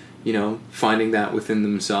 Yeah. Finding that within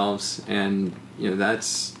themselves, and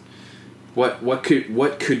that's what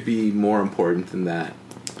could be more important than that.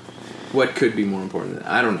 What could be more important than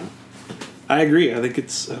that? I don't know. I agree. I think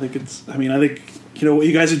what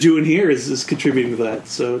you guys are doing here is contributing to that.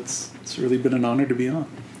 So it's really been an honor to be on.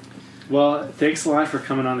 Well, thanks a lot for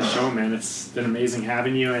coming on the show, man. It's been amazing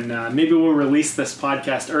having you, and maybe we'll release this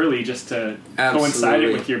podcast early just to coincide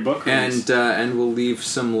it with your book release. And we'll leave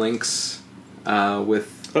some links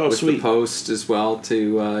with the post as well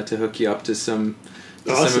to hook you up to some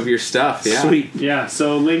of your stuff. Yeah, sweet. Yeah,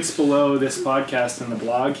 so links below this podcast and the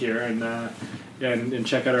blog here, and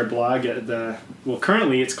check out our blog at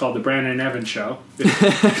currently it's called The Brandon and Evan Show.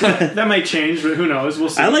 That might change, but who knows? We'll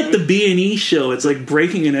see. I like the B&E show. It's like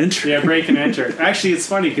breaking and entering. Yeah, break and enter. Actually, it's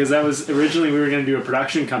funny because that was originally we were going to do a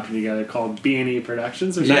production company together called B&E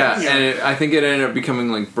Productions. Or Yeah, something. and I think it ended up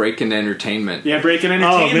becoming like Break and Entertainment. Yeah, break and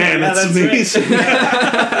entertainment. Oh man, Yeah, that's amazing.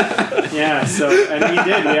 Right. Yeah, so and we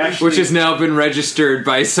did. We actually, Which has now been registered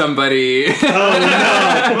by somebody.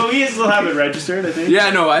 well, we still have it registered, I think. Yeah,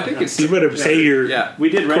 no, I think it's... You better pay your We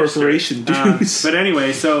did register. corporation dues. But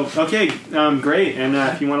anyway, so okay, great. And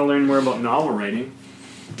if you want to learn more about novel writing,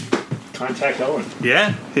 contact Owen.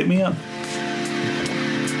 Yeah, hit me up.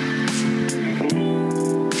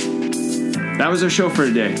 That was our show for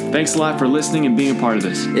today. Thanks a lot for listening and being a part of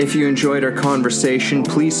this. If you enjoyed our conversation,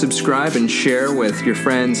 please subscribe and share with your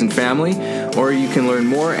friends and family, or you can learn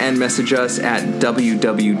more and message us at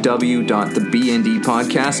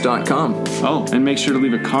www.thebndpodcast.com. Oh, and make sure to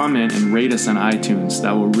leave a comment and rate us on iTunes.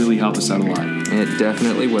 That will really help us out a lot. It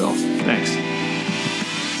definitely will. Thanks.